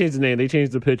to? They didn't change the name. They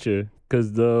changed the picture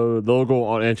because the logo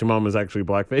on Aunt Jemima is actually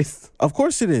blackface. Of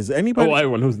course it is. Anybody? Oh,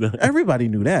 everyone who's that. Everybody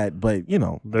knew that, but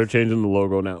They're changing the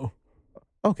logo now.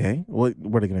 Okay, what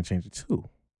are they gonna change it to?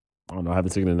 I don't know. I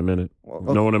haven't seen it in a minute.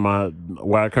 Well, No one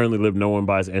where I currently live, no one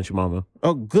buys Aunt Jemima.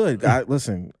 Oh, good.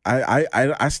 Listen.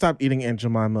 I stopped eating Aunt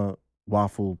Jemima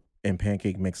waffle and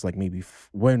pancake mix like maybe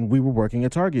when we were working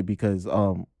at Target because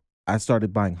I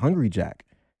started buying Hungry Jack,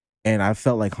 and I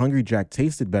felt like Hungry Jack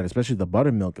tasted better, especially the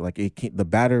buttermilk. Like the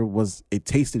batter it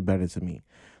tasted better to me.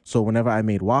 So whenever I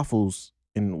made waffles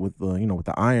with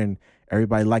the iron,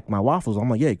 everybody liked my waffles. I'm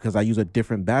like, yeah, because I use a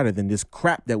different batter than this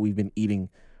crap that we've been eating.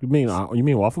 You mean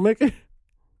waffle maker?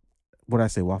 What did I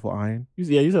say? Waffle iron? You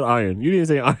said iron. You didn't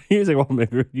say iron. You didn't say waffle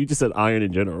maker. You just said iron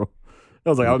in general. I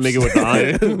was like, I would make it with the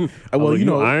iron. Well,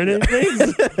 you ironing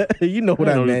things. You know what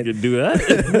I meant. You could do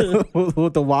that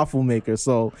with the waffle maker.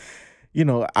 So,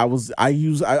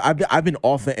 I've been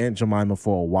off of Aunt Jemima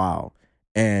for a while,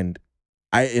 and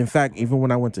in fact, even when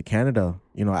I went to Canada,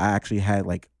 I actually had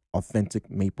like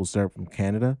authentic maple syrup from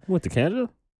Canada. Went to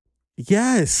Canada?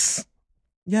 Yes.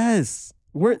 There's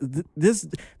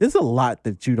a lot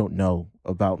that you don't know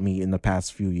about me in the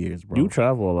past few years, bro. You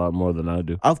travel a lot more than I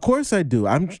do. Of course I do.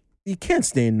 You can't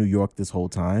stay in New York this whole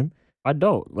time. I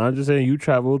don't. I'm just saying you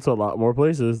travel to a lot more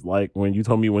places. Like when you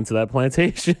told me you went to that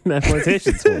plantation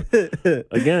tour.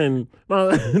 Again,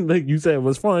 like you said, it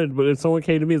was fun. But if someone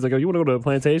came to me, it's like, "Oh, you want to go to a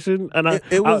plantation?" And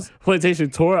it was plantation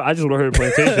tour. I just want to hear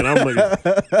plantation. I'm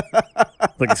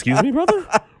like, excuse me, brother.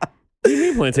 What do you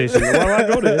mean plantation? Why would I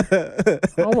go there?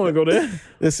 I don't want to go there.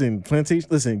 Listen, plantation.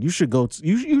 Listen, you should go.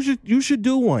 You should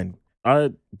do one.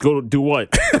 I go do what?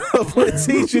 A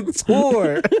plantation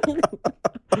tour.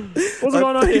 What's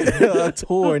going on here? A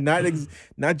tour,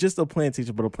 not just a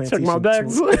plantation, but a plantation. Check my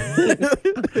bags.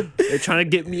 They're trying to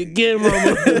get me again,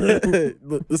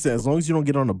 mama. Listen, as long as you don't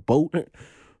get on a boat,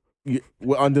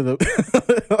 we're under the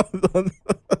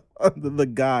under the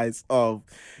guise of,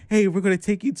 hey, we're gonna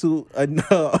take you to a new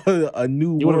world.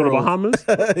 You want to go to Bahamas?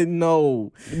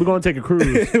 No, we're gonna take a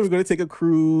cruise. We're gonna take a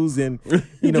cruise, and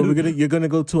you're gonna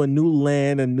go to a new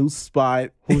land, a new spot.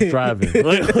 Who's driving?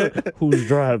 Who's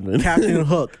driving? Captain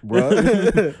Hook, bro.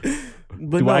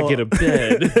 But I get a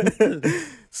bed?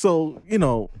 So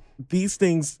these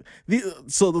things.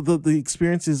 The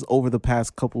experiences over the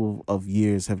past couple of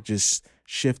years have just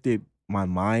shifted my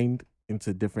mind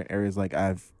into different areas. Like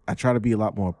I try to be a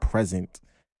lot more present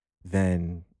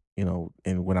than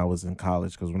when I was in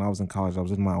college, because when I was in college I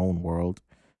was in my own world,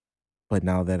 but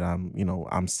now that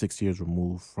I'm 6 years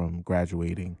removed from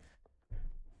graduating,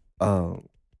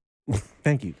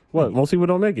 thank you. What? Most people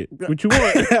don't make it. What you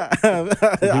want?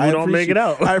 People don't make it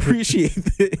out. I appreciate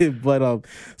it, but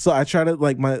so I try to,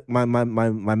 like,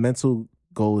 my mental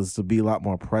goal is to be a lot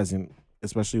more present,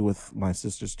 especially with my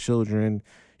sister's children.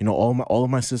 All of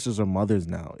my sisters are mothers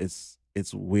now.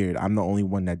 It's weird. I'm the only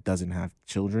one that doesn't have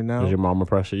children now. Does your mama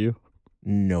pressure you?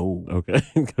 No. Okay,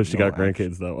 because she got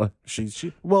grandkids that way.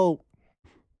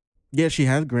 Yeah, she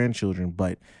has grandchildren,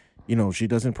 but she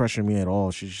doesn't pressure me at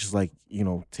all. She's just like,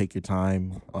 take your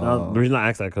time. The reason I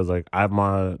ask that, because like I have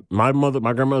my grandmother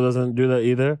doesn't do that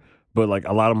either. But like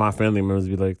a lot of my family members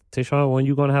be like, Tayshawn, when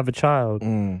you gonna have a child?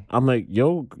 I'm like,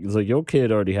 your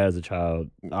kid already has a child.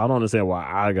 I don't understand why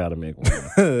I gotta make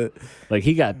one. Like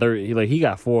he got 30, he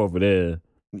got 4 over there.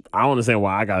 I don't understand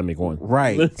why I gotta make one.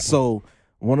 Right. So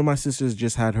one of my sisters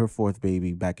just had her 4th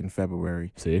baby back in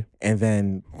February. See? And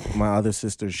then my other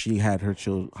sister, she had her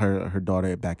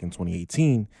daughter back in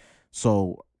 2018.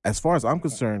 So as far as I'm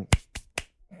concerned,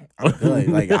 I'm good.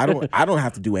 Like I don't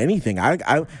have to do anything.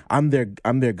 I'm their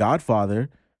godfather.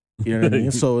 You know what I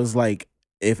mean? So it's like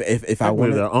if I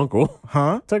want their uncle,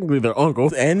 huh? Technically their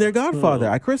uncle and their godfather.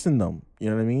 I christened them. You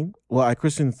know what I mean? Well, I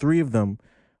christened 3 of them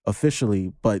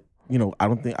officially, but I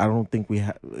don't think we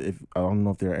have. I don't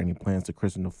know if there are any plans to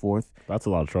christen the 4th. That's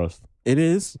a lot of trust. It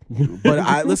is, but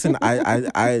I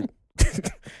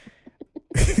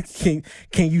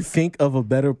Can you think of a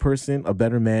better person, a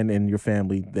better man in your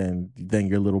family than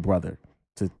your little brother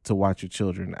to watch your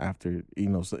children after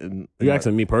So, you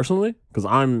asking me personally? Because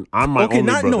I'm my only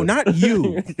brother. No, not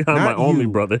you. I'm my only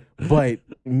brother. But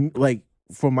like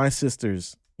for my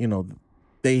sisters,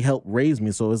 they help raise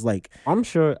me, so it's like I'm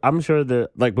sure that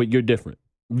but you're different.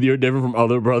 You're different from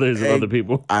other brothers and other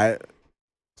people. As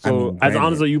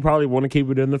honestly, you probably want to keep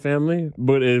it in the family,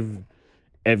 but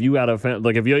if you got a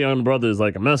family, if your young brother is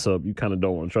like a mess up, you kind of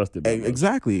don't want to trust it.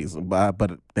 Exactly.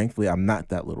 But thankfully, I'm not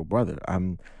that little brother. I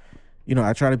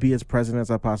try to be as present as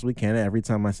I possibly can. Every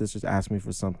time my sisters ask me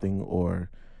for something,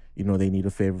 or, you know, they need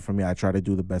a favor from me, I try to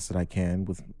do the best that I can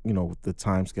with, you know, with the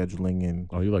time scheduling. And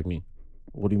Oh, you like me?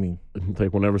 what do you mean?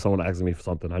 Like whenever someone asks me for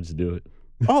something, I just do it.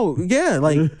 Oh yeah,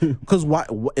 like because why?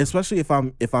 Especially if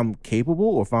I'm capable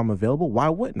or if I'm available, why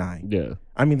wouldn't I? Yeah.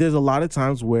 I mean, there's a lot of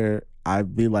times where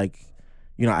I'd be like,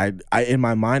 you know, I in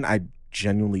my mind I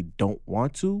genuinely don't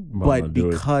want to, but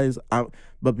because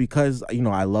you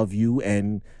know I love you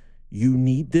and you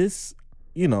need this,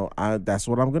 you know, that's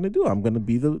what I'm gonna do. I'm gonna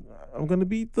be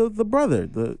the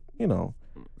brother, you know.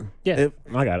 Yeah,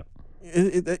 I got it.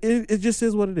 It just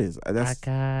is what it is. I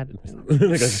got it.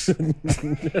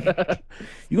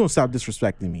 You gonna stop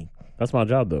disrespecting me? That's my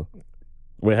job, though.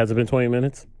 Wait, has it been 20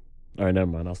 minutes? All right, never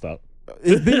mind. I'll stop.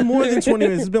 It's been more than 20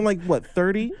 minutes. It's been like, what,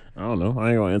 30? I don't know. I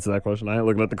ain't gonna answer that question. I ain't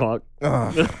looking at the clock.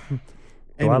 Do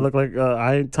Anyway, I look like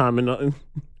I ain't timing nothing?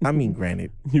 I mean,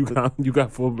 granted, You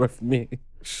got full breath for me.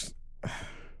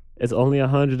 It's only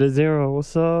 100 to 0.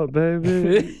 What's up,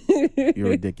 baby? you're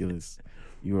ridiculous.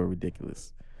 You are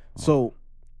ridiculous. So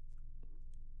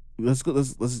let's go.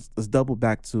 Let's double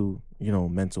back to, you know,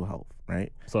 mental health,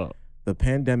 right? So the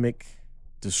pandemic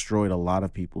destroyed a lot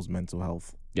of people's mental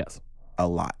health. yes, A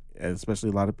lot, and especially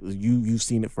a lot of you've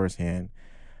seen it firsthand.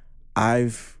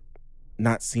 I've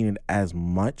not seen it as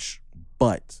much,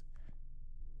 but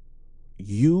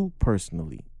you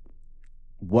personally,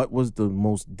 what was the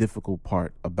most difficult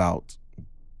part about,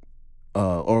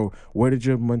 or where did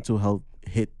your mental health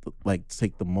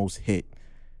take the most hit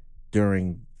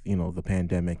during, you know, the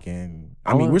pandemic? And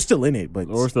I mean, we're still in it, but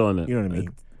we're still in it. You know what I mean?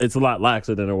 It's a lot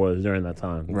laxer than it was during that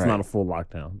time. It's not a full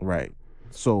lockdown. Right.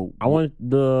 So I want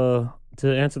to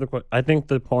answer the question. I think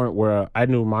the point where I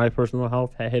knew my personal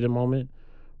health had hit a moment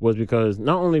was because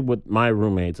not only with my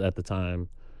roommates at the time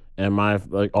and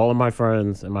all of my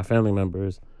friends and my family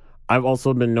members, I've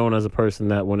also been known as a person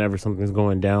that whenever something's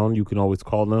going down, you can always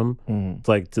call them. It's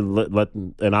like to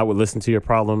and I would listen to your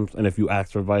problems, and if you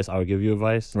asked for advice, I would give you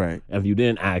advice. Right. And if you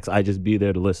didn't ask, I'd just be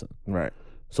there to listen. Right.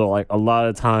 So like a lot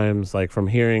of times, like from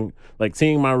hearing, like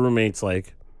seeing my roommates,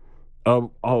 like,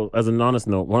 as an honest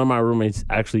note, one of my roommates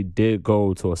actually did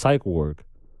go to a psych ward.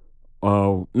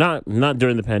 Not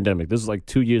during the pandemic. This was like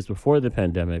 2 years before the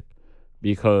pandemic,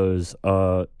 because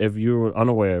if you're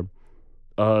unaware,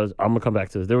 I'm gonna come back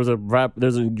to this. There was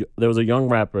a young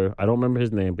rapper. I don't remember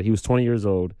his name, but he was 20 years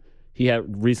old. He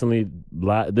had recently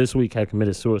this week had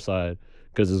committed suicide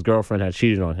because his girlfriend had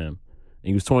cheated on him. And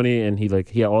he was 20 and he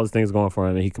had all these things going for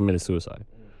him and he committed suicide.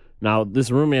 Now this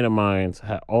roommate of mine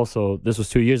this was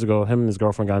 2 years ago. Him and his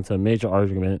girlfriend got into a major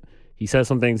argument. He said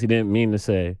some things he didn't mean to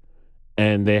say,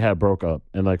 and they had broke up.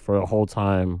 And like for a whole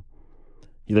time,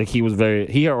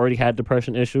 he already had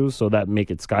depression issues, so that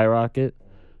make it skyrocket.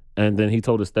 And then he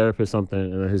told his therapist something,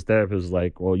 and his therapist was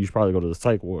like, well, you should probably go to the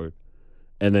psych ward.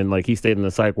 And then like he stayed in the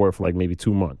psych ward for like maybe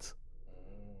 2 months.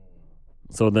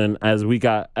 So then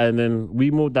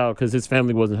we moved out because his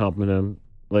family wasn't helping him.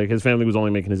 Like his family was only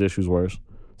making his issues worse.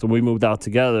 So we moved out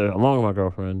together along with my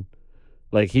girlfriend.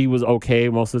 Like he was okay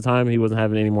most of the time. He wasn't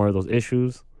having any more of those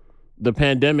issues. The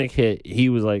pandemic hit. He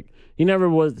was like, he never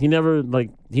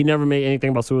made anything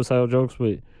about suicidal jokes,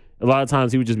 but a lot of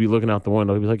times he would just be looking out the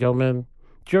window. He'd be like, yo, man,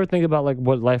 did you ever think about like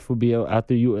what life would be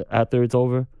after it's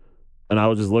over? And I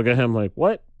would just look at him like,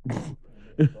 what?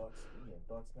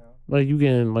 Like you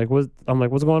getting like what? I'm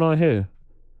like, what's going on here?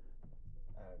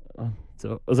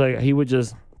 So it was like he would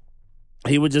just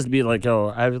be like, yo.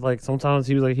 I was like, sometimes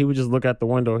he would just look at the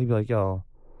window. He'd be like, yo.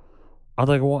 I was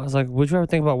like, what? I was like, would you ever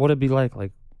think about what it'd be like?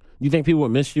 Like, you think people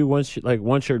would miss you once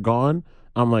you're gone?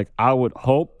 I'm like, I would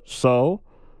hope so.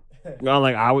 I'm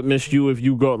like, I would miss you if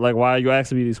you go. Like, why are you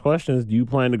asking me these questions? Do you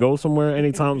plan to go somewhere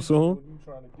anytime soon? What are you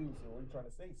trying to do? So what are you trying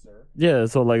to say, sir? Yeah,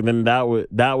 so like then that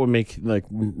would make like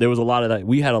there was a lot of that.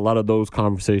 We had a lot of those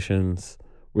conversations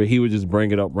where he would just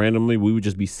bring it up randomly. We would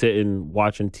just be sitting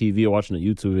watching TV or watching a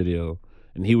YouTube video,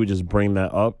 and he would just bring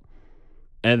that up.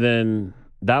 And then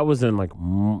that was in like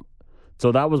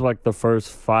so that was like the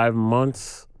first 5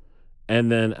 months,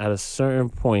 and then at a certain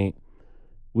point,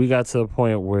 we got to a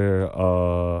point where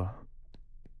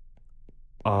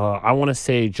I want to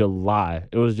say July.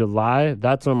 It was July.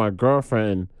 That's when my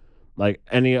girlfriend,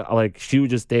 she would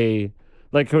just stay,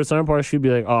 like, for a certain part, she'd be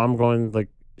like, oh, I'm going, like,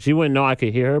 she wouldn't know I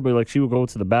could hear her, but, like, she would go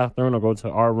to the bathroom or go to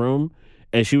our room,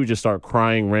 and she would just start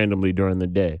crying randomly during the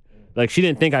day. Like, she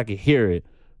didn't think I could hear it,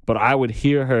 but I would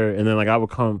hear her, and then, like, I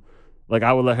would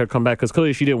let her come back, because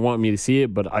clearly she didn't want me to see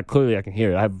it, but I can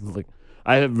hear it.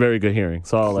 I have very good hearing.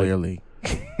 So, Clearly.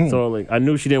 So like I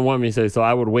knew she didn't want me to say, so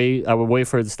I would wait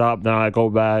for her to stop. Then I'd go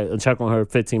back and check on her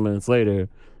 15 minutes later.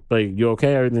 Like, you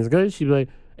okay? Everything's good? She'd be like,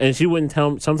 And she wouldn't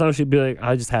tell me. Sometimes she'd be like,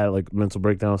 I just had like mental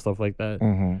breakdown, stuff like that.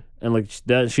 Mm-hmm. And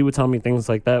like she would tell me things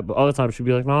like that. But other times she'd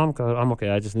be like, no, I'm good. I'm okay.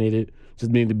 I just need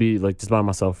to be like just by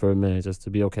myself for a minute just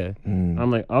to be okay. I'm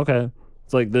like, okay.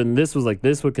 It's like, then this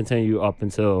would continue up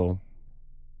until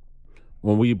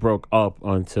when we broke up,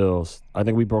 until I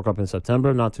think we broke up in September.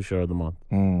 I'm not too sure of the month.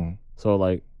 So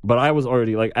like, but I was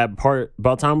already like by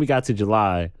the time we got to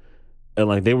July, and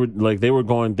like they were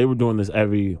doing this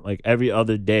every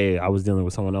other day. I was dealing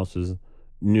with someone else's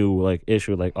new like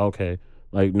issue. Like, okay,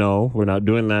 like no, we're not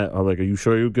doing that. Or like, are you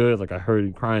sure you're good? Like I heard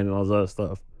you crying and all this other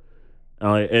stuff.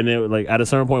 And it like at a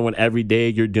certain point when every day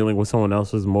you're dealing with someone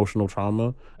else's emotional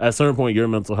trauma, at a certain point your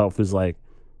mental health is like,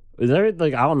 is there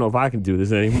like I don't know if I can do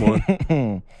this anymore.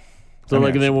 So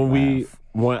like, and then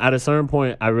when at a certain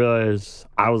point I realized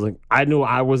I knew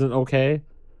I wasn't okay.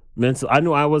 I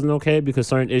knew I wasn't okay because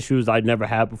certain issues I'd never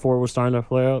had before were starting to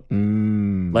flare up.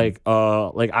 Like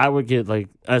I would get like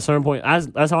at a certain point.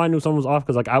 That's how I knew someone was off,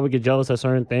 because like I would get jealous at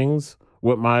certain things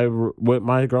with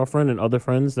my girlfriend and other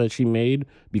friends that she made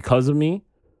because of me.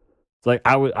 It's like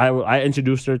I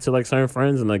introduced her to like certain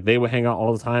friends, and like they would hang out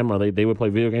all the time, or they would play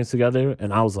video games together,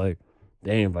 and I was like,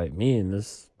 they invite me in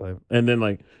this, and then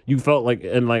like you felt like,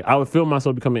 and like I would feel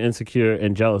myself becoming insecure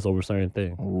and jealous over certain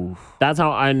things. Oof. That's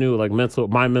how I knew like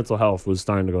my mental health was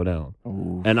starting to go down.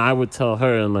 Oof. And I would tell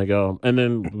her, and like and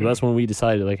then that's when we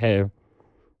decided like, hey,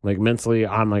 like mentally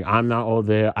I'm not all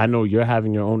there. I know you're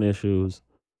having your own issues.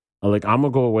 Like I'm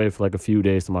gonna go away for like a few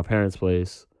days to my parents'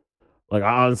 place. Like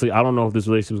I don't know if this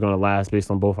relationship is gonna last based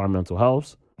on both our mental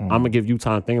healths. I'm gonna give you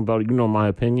time to think about it. You know my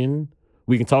opinion.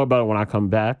 We can talk about it when I come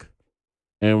back.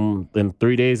 And in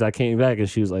 3 days, I came back, and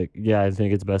she was like, yeah, I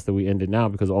think it's best that we end it now,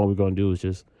 because all we're going to do is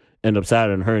just end up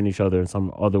sad and hurting each other in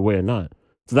some other way or not.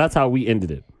 So that's how we ended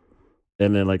it.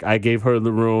 And then, like, I gave her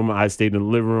the room. I stayed in the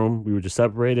living room. We were just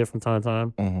separated from time to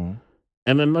time. Mm-hmm.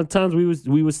 And then at times we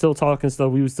would still talk and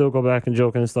stuff. We would still go back and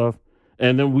joke and stuff.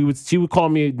 And then she would call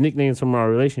me nicknames from our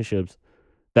relationships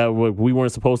that we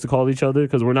weren't supposed to call each other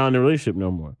because we're not in a relationship no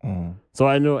more. Mm. So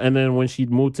I know. And then when she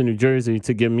moved to New Jersey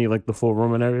to give me, like, the full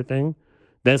room and everything,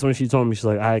 that's when she told me, she's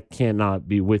like, I cannot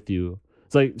be with you.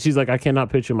 It's like, she's like, I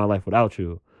cannot picture my life without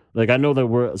you. Like, I know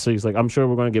that so he's like, I'm sure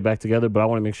we're going to get back together, but I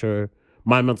want to make sure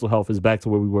my mental health is back to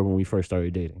where we were when we first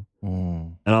started dating.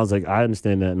 And I was like, I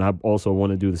understand that. And I also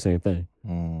want to do the same thing.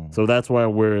 So that's why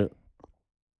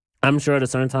I'm sure at a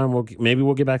certain time, maybe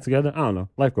we'll get back together. I don't know.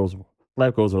 Life goes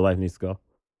where life needs to go.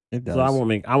 It does. So I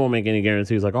won't make any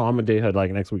guarantees like, oh, I'm going to date her like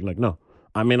next week. Like, no,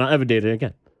 I may not ever date her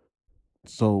again.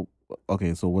 So,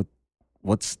 okay. So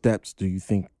what steps do you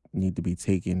think need to be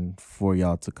taken for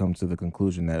y'all to come to the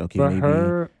conclusion that, okay, for maybe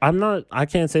her, I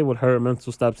can't say what her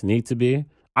mental steps need to be.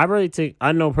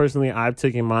 I know personally I've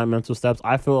taken my mental steps.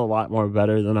 I feel a lot more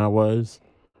better than I was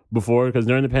before, because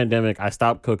during the pandemic I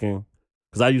stopped cooking,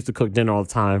 because I used to cook dinner all the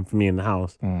time for me in the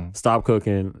house. Stop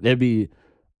cooking.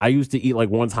 I used to eat like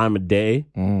one time a day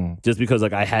just because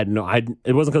like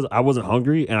it wasn't because I wasn't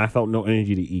hungry and I felt no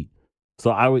energy to eat.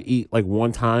 So I would eat like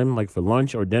one time like for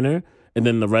lunch or dinner, and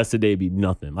then the rest of the day be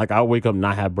nothing. Like I would wake up,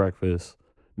 not have breakfast,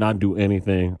 not do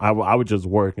anything. I would just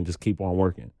work and just keep on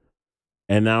working.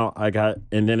 And now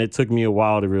and then it took me a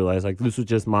while to realize like this was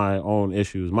just my own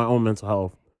issues, my own mental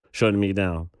health shutting me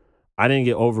down. I didn't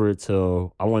get over it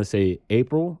till I want to say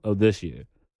April of this year.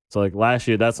 So like last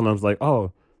year, that's when I was like,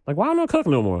 oh, like why don't I cook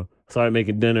no more? Started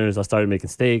making dinners. I started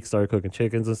making steaks, started cooking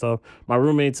chickens and stuff. My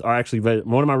roommates are actually,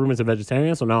 one of my roommates are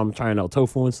vegetarian, so now I'm trying out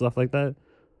tofu and stuff like that.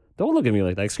 Don't look at me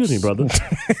like that. Excuse me, brother.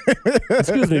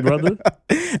 Excuse me, brother.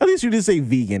 At least you didn't say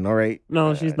vegan, all right?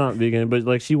 No, she's not vegan, but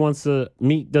like she wants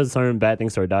meat does certain bad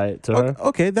things to her diet, to her.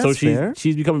 Okay, that's fair.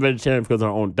 She's become a vegetarian because of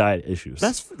her own diet issues.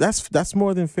 That's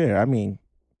more than fair. I mean,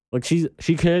 like she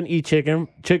can eat chicken.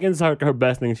 Chicken's her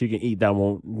best thing she can eat that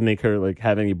won't make her like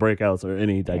have any breakouts or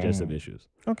any digestive issues.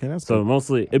 Okay, that's so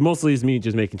good. Mostly is me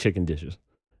just making chicken dishes.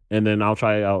 And then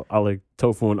I'll like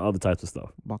tofu and other types of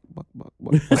stuff.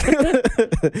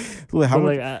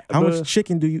 Wait, how much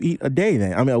chicken do you eat a day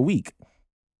then? I mean, a week?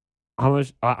 How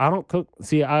much? I don't cook.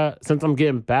 See, since I'm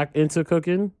getting back into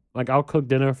cooking, like I'll cook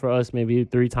dinner for us maybe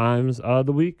 3 times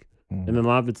the week. And then a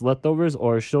lot of it's leftovers,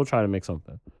 or she'll try to make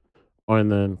something.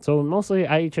 So mostly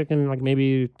I eat chicken like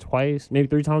maybe 3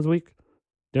 times a week,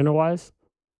 dinner-wise.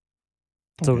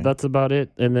 So that's about it.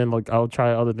 And then like I'll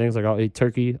try other things. Like I'll get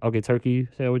turkey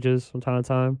sandwiches from time to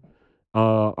time.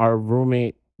 Our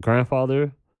roommate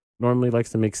grandfather normally likes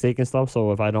to make steak and stuff.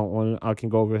 So if I don't want it, I can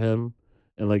go over him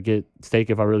and like get steak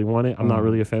if I really want it. I'm not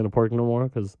really a fan of pork no more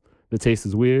because The taste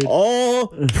is weird. All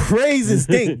praises,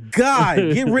 thank God.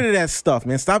 Get rid of that stuff,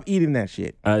 man. Stop eating that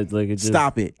shit.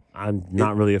 Stop it. I'm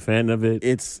not really a fan of it.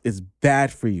 It's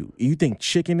bad for you. You think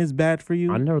chicken is bad for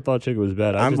you? I never thought chicken was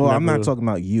bad. I'm not talking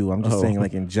about you. I'm just saying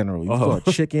like in general. You thought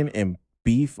chicken and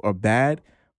beef are bad.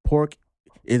 Pork,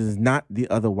 it is not the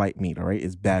other white meat, all right?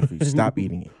 It's bad for you. Stop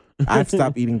eating it. I've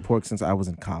stopped eating pork since I was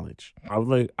in college.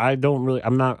 I've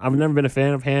never been a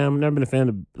fan of ham. Never been a fan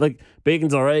of, like,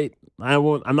 bacon's all right.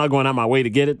 I'm not going out my way to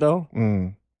get it though.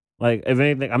 Like, if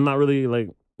anything, I'm not really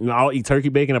like, I'll eat turkey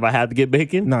bacon if I had to get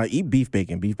bacon. No, eat beef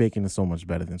bacon. Beef bacon is so much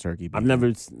better than turkey bacon.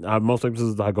 Most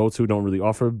places I go to don't really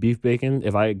offer beef bacon.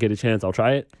 If I get a chance, I'll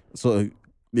try it. So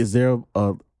is there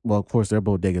well, of course, there are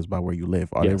bodegas by where you live.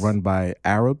 Are they run by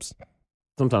Arabs?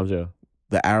 Sometimes, yeah.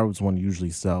 The Arabs one usually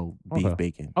sell beef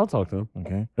bacon. I'll talk to them.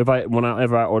 Okay.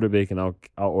 Whenever I order bacon, I'll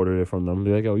order it from them.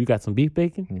 Be like, "Oh, you got some beef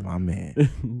bacon?" My man.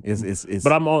 It's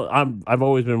But I've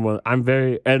always been one.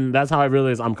 And that's how I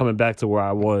realized I'm coming back to where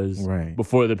I was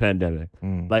before the pandemic.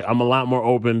 Like, I'm a lot more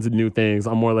open to new things.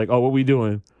 I'm more like, "Oh, what we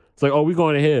doing?" It's like, "Oh, we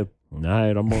going to here." All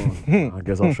right, I'm on. I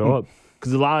guess I'll show up.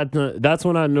 Because that's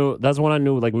when I knew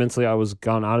like mentally I was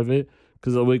gone out of it.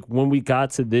 Because like when we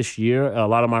got to this year, a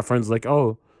lot of my friends like,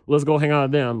 "Oh, let's go hang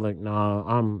out there." I'm like,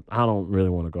 nah, I don't really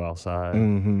want to go outside.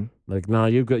 Like, nah,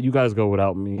 you guys go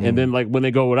without me. And then like when they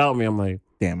go without me, I'm like,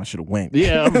 damn, I should have went.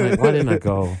 Yeah, I'm like, why didn't I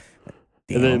go?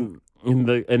 Damn. And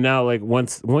then and now like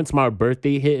once my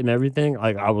birthday hit and everything,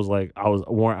 like I was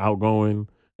more outgoing,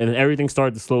 and then everything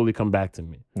started to slowly come back to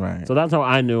me. Right. So that's how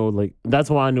I knew. Like that's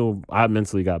why I knew I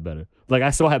mentally got better. Like I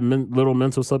still have little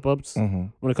mental slip ups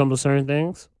when it comes to certain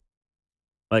things.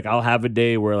 Like I'll have a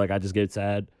day where like I just get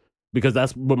sad. Because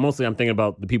but mostly I'm thinking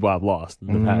about the people I've lost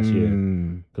in the past year.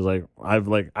 Because like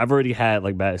I've already had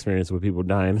like bad experiences with people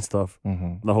dying and stuff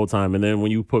the whole time. And then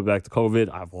when you put back to COVID,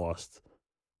 I've lost.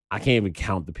 I can't even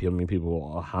count how many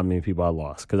people I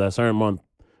lost. Because at a certain month,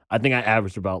 I think I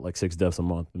averaged about like 6 deaths a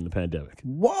month in the pandemic.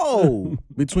 Whoa!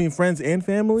 Between friends and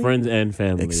family? Friends and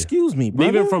family. Excuse me, brother.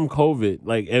 Even from COVID,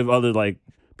 like if other like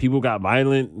people got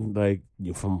violent, like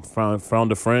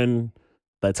found a friend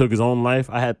that took his own life.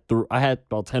 I had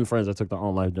about 10 friends that took their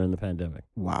own life during the pandemic.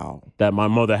 Wow. That my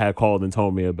mother had called and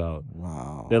told me about.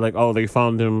 Wow. They're like, "Oh, they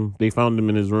found him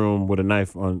in his room with a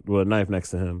knife next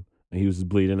to him, and he was just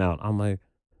bleeding out." I'm like,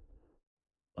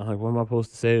 what am I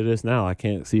supposed to say to this now? I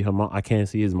can't see her mom. I can't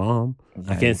see his mom.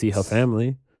 Yikes. I can't see her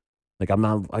family. Like I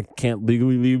can't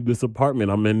legally leave this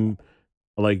apartment. I'm in,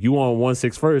 like, you on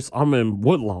 161st. I'm in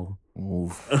Woodlawn.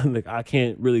 Like I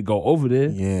can't really go over there.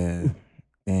 Yeah.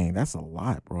 Dang, that's a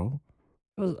lot, bro.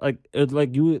 It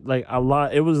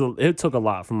took a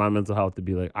lot for my mental health to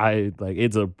be like,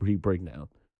 it's a breakdown.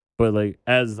 But like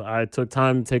as I took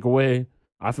time to take away,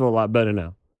 I feel a lot better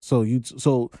now. So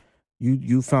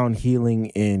you found healing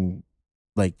in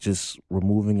like just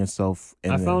removing yourself.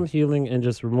 I found healing in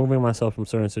just removing myself from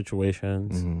certain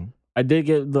situations. I did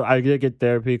get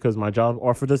therapy because my job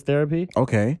offered us therapy.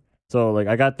 Okay. So like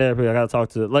I got therapy. I got to talk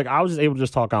to, like, I was just able to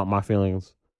just talk out my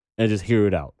feelings and just hear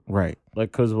it out. Right.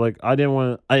 Like, because like I didn't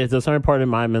want, it's a certain part of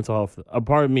my mental health, a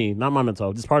part of me, not my mental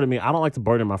health, just part of me. I don't like to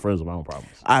burden my friends with my own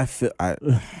problems. I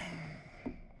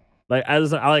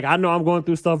know I'm going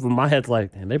through stuff, but my head's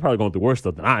like, damn, they probably going through worse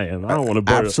stuff than I am. I don't want to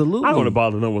burden. Absolutely. I don't want to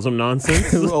bother them with some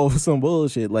nonsense. Oh, some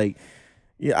bullshit. Like,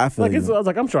 yeah, I feel like I was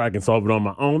like, I'm sure I can solve it on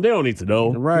my own. They don't need to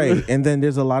know. Right. And then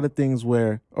there's a lot of things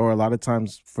where, or a lot of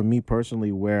times for me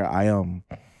personally, where I'm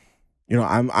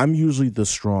usually the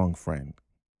strong friend.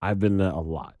 I've been there a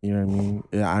lot. You know what I mean?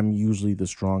 Yeah, I'm usually the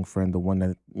strong friend, the one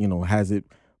that, has it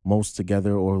most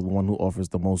together, or the one who offers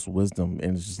the most wisdom.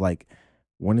 And it's just like,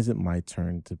 when is it my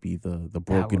turn to be the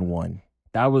broken one?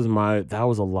 That was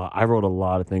a lot. I wrote a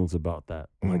lot of things about that.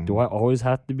 Like, do I always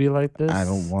have to be like this? I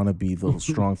don't want to be the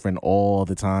strong friend all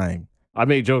the time. I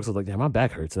made jokes. I was like, damn, my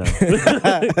back hurts now.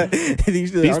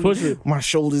 these push-ups, my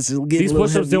shoulders is getting these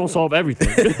push-ups don't solve everything.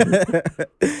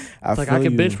 I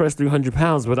can bench press 300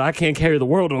 pounds, but I can't carry the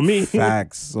world on me.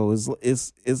 Facts. So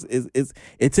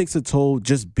it takes a toll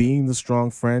just being the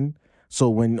strong friend. So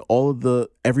when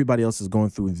everybody else is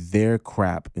going through their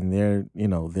crap and their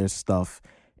stuff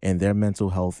and their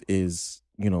mental health is,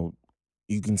 you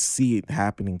can see it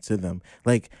happening to them.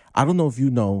 Like, I don't know if you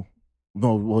know.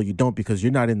 No, well, you don't, because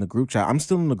you're not in the group chat. I'm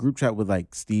still in the group chat with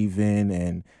like Steven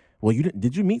and, well,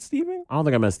 did you meet Steven? I don't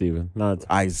think I met Steven. No,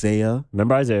 Isaiah.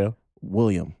 Remember Isaiah?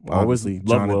 William. Obviously.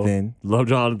 Jonathan. Love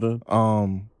Jonathan.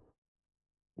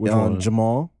 Which one?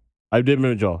 Jamal. I did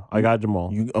meet Jamal. I got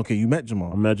Jamal. You met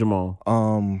Jamal. I met Jamal.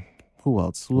 Who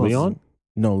else? Leon?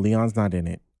 No, Leon's not in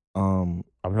it. I'm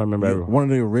trying to remember everyone. One of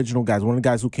the original guys. One of the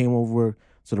guys who came over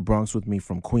to the Bronx with me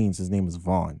from Queens. His name is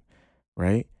Vaughn,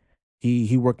 right?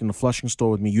 He worked in the Flushing store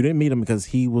with me. You didn't meet him because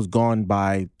he was gone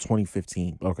by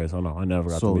 2015. Okay, so no, I never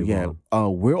got So to meet yeah,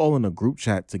 one. we're all in a group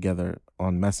chat together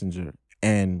on Messenger.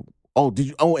 And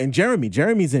and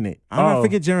Jeremy's in it. I Oh.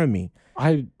 forget Jeremy.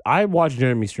 I watch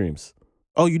Jeremy streams.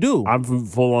 Oh, you do? I'm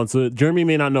full on. Jeremy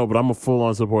may not know, but I'm a full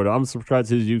on supporter. I'm subscribed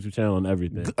to his YouTube channel and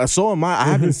everything. So am I. I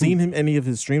haven't seen him any of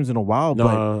his streams in a while, but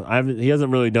No, I haven't. He hasn't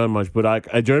really done much. But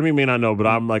Jeremy may not know, but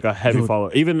I'm like a heavy Yo.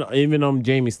 follower. Even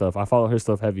Jamie stuff, I follow her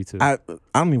stuff heavy too. I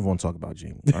don't even want to talk about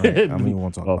Jamie. All right? I don't even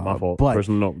want to talk Oh, about my it. fault. But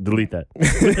Personal note. Delete that.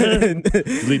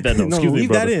 Delete that note. No, Excuse me, leave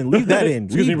brother. that in. Leave that in.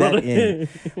 Excuse me, Leave that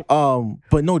brother. in.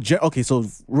 But no, okay, so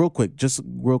real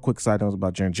quick side notes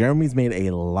about Jeremy. Jeremy's made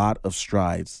a lot of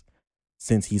strides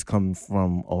since he's come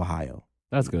from Ohio.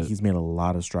 That's good. He's made a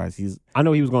lot of strides. I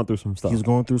know he was going through some stuff. He's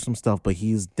going through some stuff, but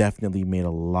he's definitely made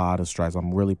a lot of strides.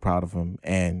 I'm really proud of him.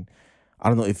 And I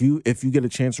don't know if you get a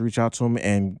chance to reach out to him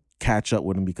and catch up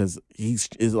with him because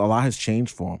a lot has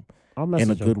changed for him I'll message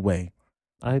in a him. good way.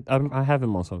 I have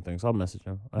him on some things. I'll message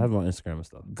him. I have him on Instagram and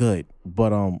stuff. Good.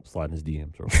 But Slide in his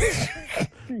DMs. Bro.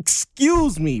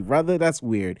 excuse me, brother. That's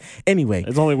weird. Anyway,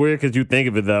 It's only weird because you think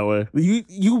of it that way.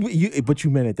 but you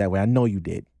meant it that way. I know you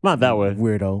did. Not that way.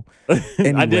 Weirdo.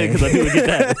 I did because I knew would get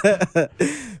that.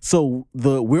 So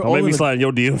we're Don't all make in me a- slide in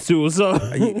your DMs too. What's up?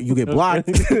 you get blocked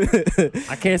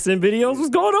I can't send videos. What's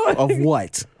going on? of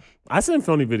what? I send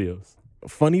funny videos.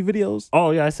 Funny videos? Oh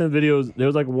yeah, I send videos. There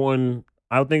was like one.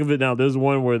 I'll think of it now. There's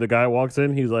one where the guy walks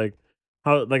in. He's like,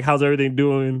 how's everything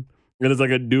doing? And it's like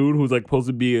a dude who's like supposed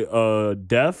to be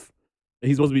deaf.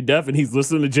 He's supposed to be deaf, and he's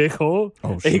listening to J. Cole. Oh,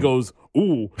 and he shit. goes,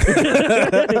 ooh. And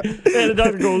the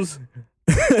doctor goes,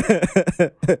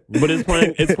 but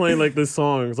it's playing like this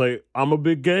song. It's like, I'm a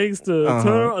big gangster.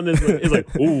 Uh-huh. And it's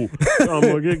like, ooh,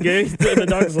 I'm a good gangster. And the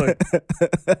doctor's like,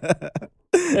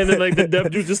 and then like the deaf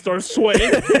dude just starts sweating.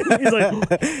 He's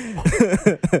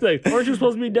like, aren't you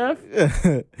supposed to be deaf?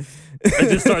 And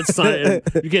just starts signing.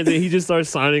 You can't say he just starts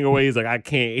signing away. He's like, I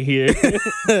can't hear.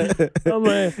 I'm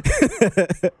like,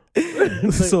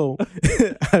 So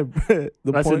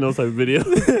I seen those type of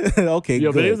videos. okay,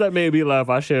 Yo, good. videos that made me laugh,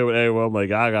 I share with everyone. I'm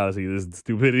like, I gotta see this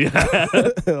stupidity.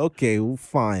 Okay, well,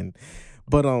 fine.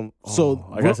 But so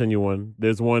I gotta send you one.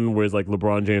 There's one where it's like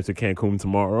LeBron James to Cancun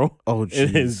tomorrow. oh And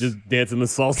it's jeez. just dancing the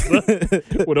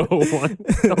salsa with a whole one.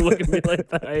 Don't look at me like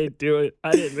that. I ain't do it.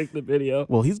 I didn't make the video.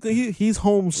 Well, he's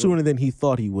home sooner than he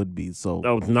thought he would be. So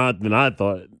No, it's not than I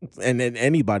thought. and then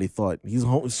anybody thought he's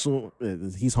home soon.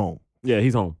 He's home. Yeah,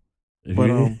 he's home. If But,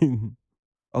 you-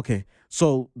 Okay,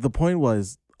 so the point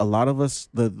was a lot of us,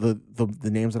 the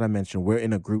names that I mentioned, we're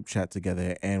in a group chat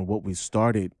together, and what we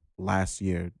started last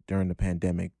year during the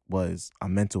pandemic was a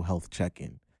mental health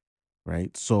check-in,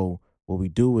 right? So what we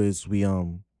do is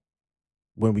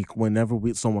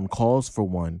whenever someone calls for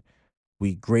one,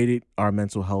 we graded our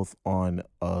mental health on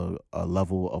a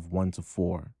level of 1 to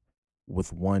 4,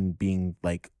 with 1 being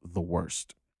like the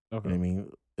worst. You know what I mean?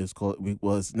 It's called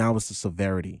now it's the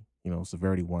severity.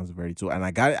 Severity 1, severity 2, and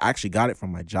I actually got it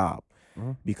from my job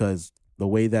because the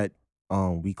way that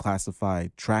we classify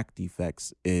track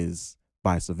defects is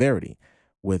by severity,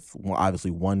 with obviously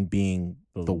 1 being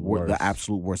the worst.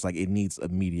 absolute worst, like it needs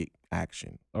immediate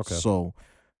action. Okay. So,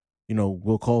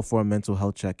 we'll call for a mental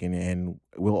health check-in, and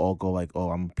we'll all go like,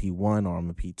 oh, I'm a P1 or I'm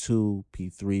a P2,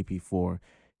 P3, P4.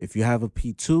 If you have a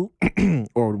P2,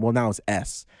 or now it's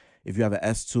S. If you have an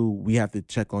S2, we have to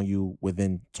check on you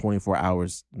within 24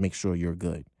 hours, make sure you're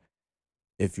good.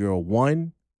 If you're a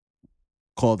 1,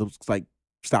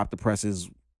 stop the presses.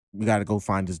 We got to go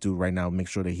find this dude right now, make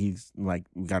sure that he's we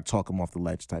got to talk him off the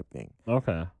ledge type thing.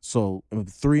 Okay. So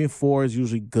 3 and 4 is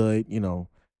usually good,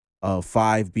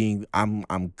 5 being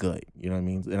I'm good, you know what I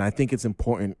mean? And I think it's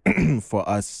important for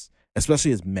us,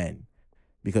 especially as men,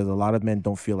 because a lot of men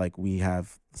don't feel like we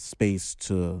have space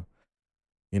to,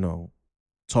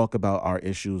 talk about our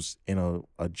issues in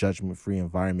a judgment-free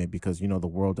environment because, the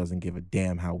world doesn't give a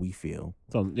damn how we feel.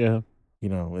 So yeah,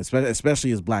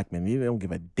 Especially as black men. They don't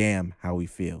give a damn how we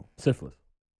feel. syphilis.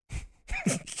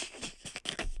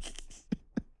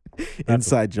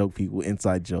 Inside joke, people.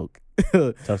 Inside joke.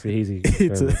 Tuskegee.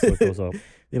 It's a- What goes up.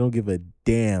 They don't give a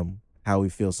damn how we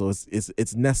feel. So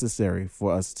it's necessary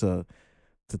for us to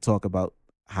talk about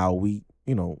how we,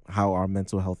 how our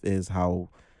mental health is,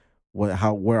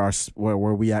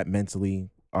 where we at mentally,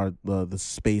 the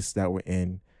space that we're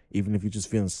in, even if you're just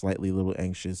feeling slightly a little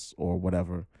anxious or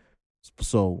whatever.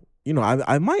 So,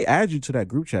 I might add you to that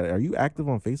group chat. Are you active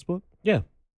on Facebook? Yeah.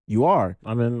 You are?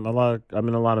 I'm in a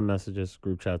lot of messages,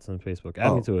 group chats, on Facebook.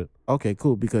 Add me to it. Okay,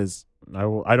 cool. Because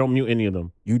I don't mute any of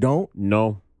them. you don't?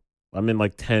 No. I'm in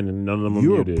like 10 and none of them are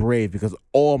You're muted. brave because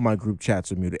all my group chats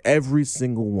are muted. Every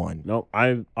single one. No,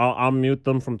 I'll mute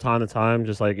them from time to time,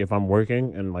 just like if I'm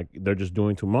working and like they're just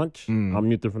doing too much. I'll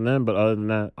mute them from them. But other than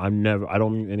that, I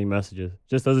don't mute any messages.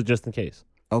 Just in case.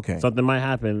 Okay. Something might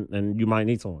happen and you might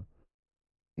need someone.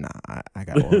 Nah, I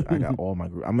got all my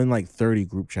group. I'm in like 30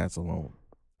 group chats alone.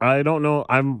 I don't know.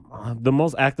 I'm the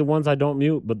most active ones I don't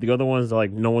mute, but the other ones like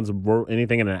no one's wrote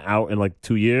anything in and out in like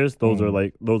 2 years. Those are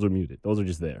muted. Those are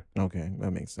just there. Okay,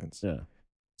 that makes sense. Yeah.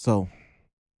 So,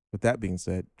 with that being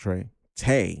said,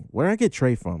 Tay, where did I get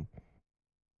Trey from?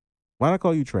 Why'd I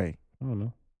call you Trey? I don't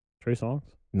know. Trey Songz?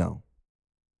 No.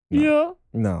 Yeah.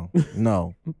 No,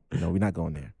 we're not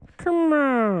going there. Come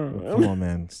on,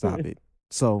 man, stop it.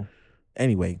 So,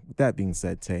 anyway, with that being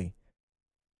said, Tay,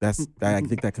 I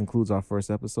think that concludes our first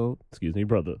episode. Excuse me,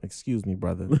 brother.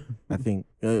 I think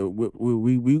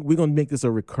we're gonna make this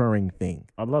a recurring thing.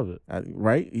 I love it.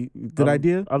 Right? Good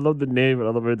idea. I love the name and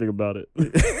I love everything about it.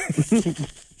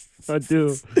 I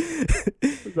do.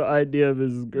 The idea of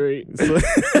it is great.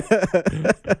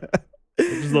 I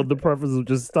just love the preference of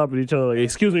just stopping each other like,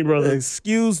 excuse me, brother.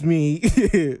 Excuse me.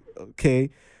 Okay.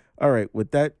 All right.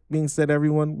 With that being said,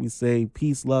 everyone, we say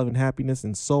peace, love, and happiness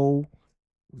and soul.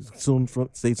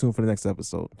 Stay tuned for the next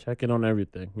episode. Check in on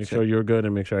everything. Make sure you're good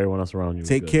and make sure everyone else around you is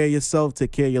Take good. care of yourself.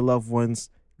 Take care of your loved ones.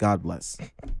 God bless.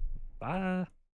 Bye.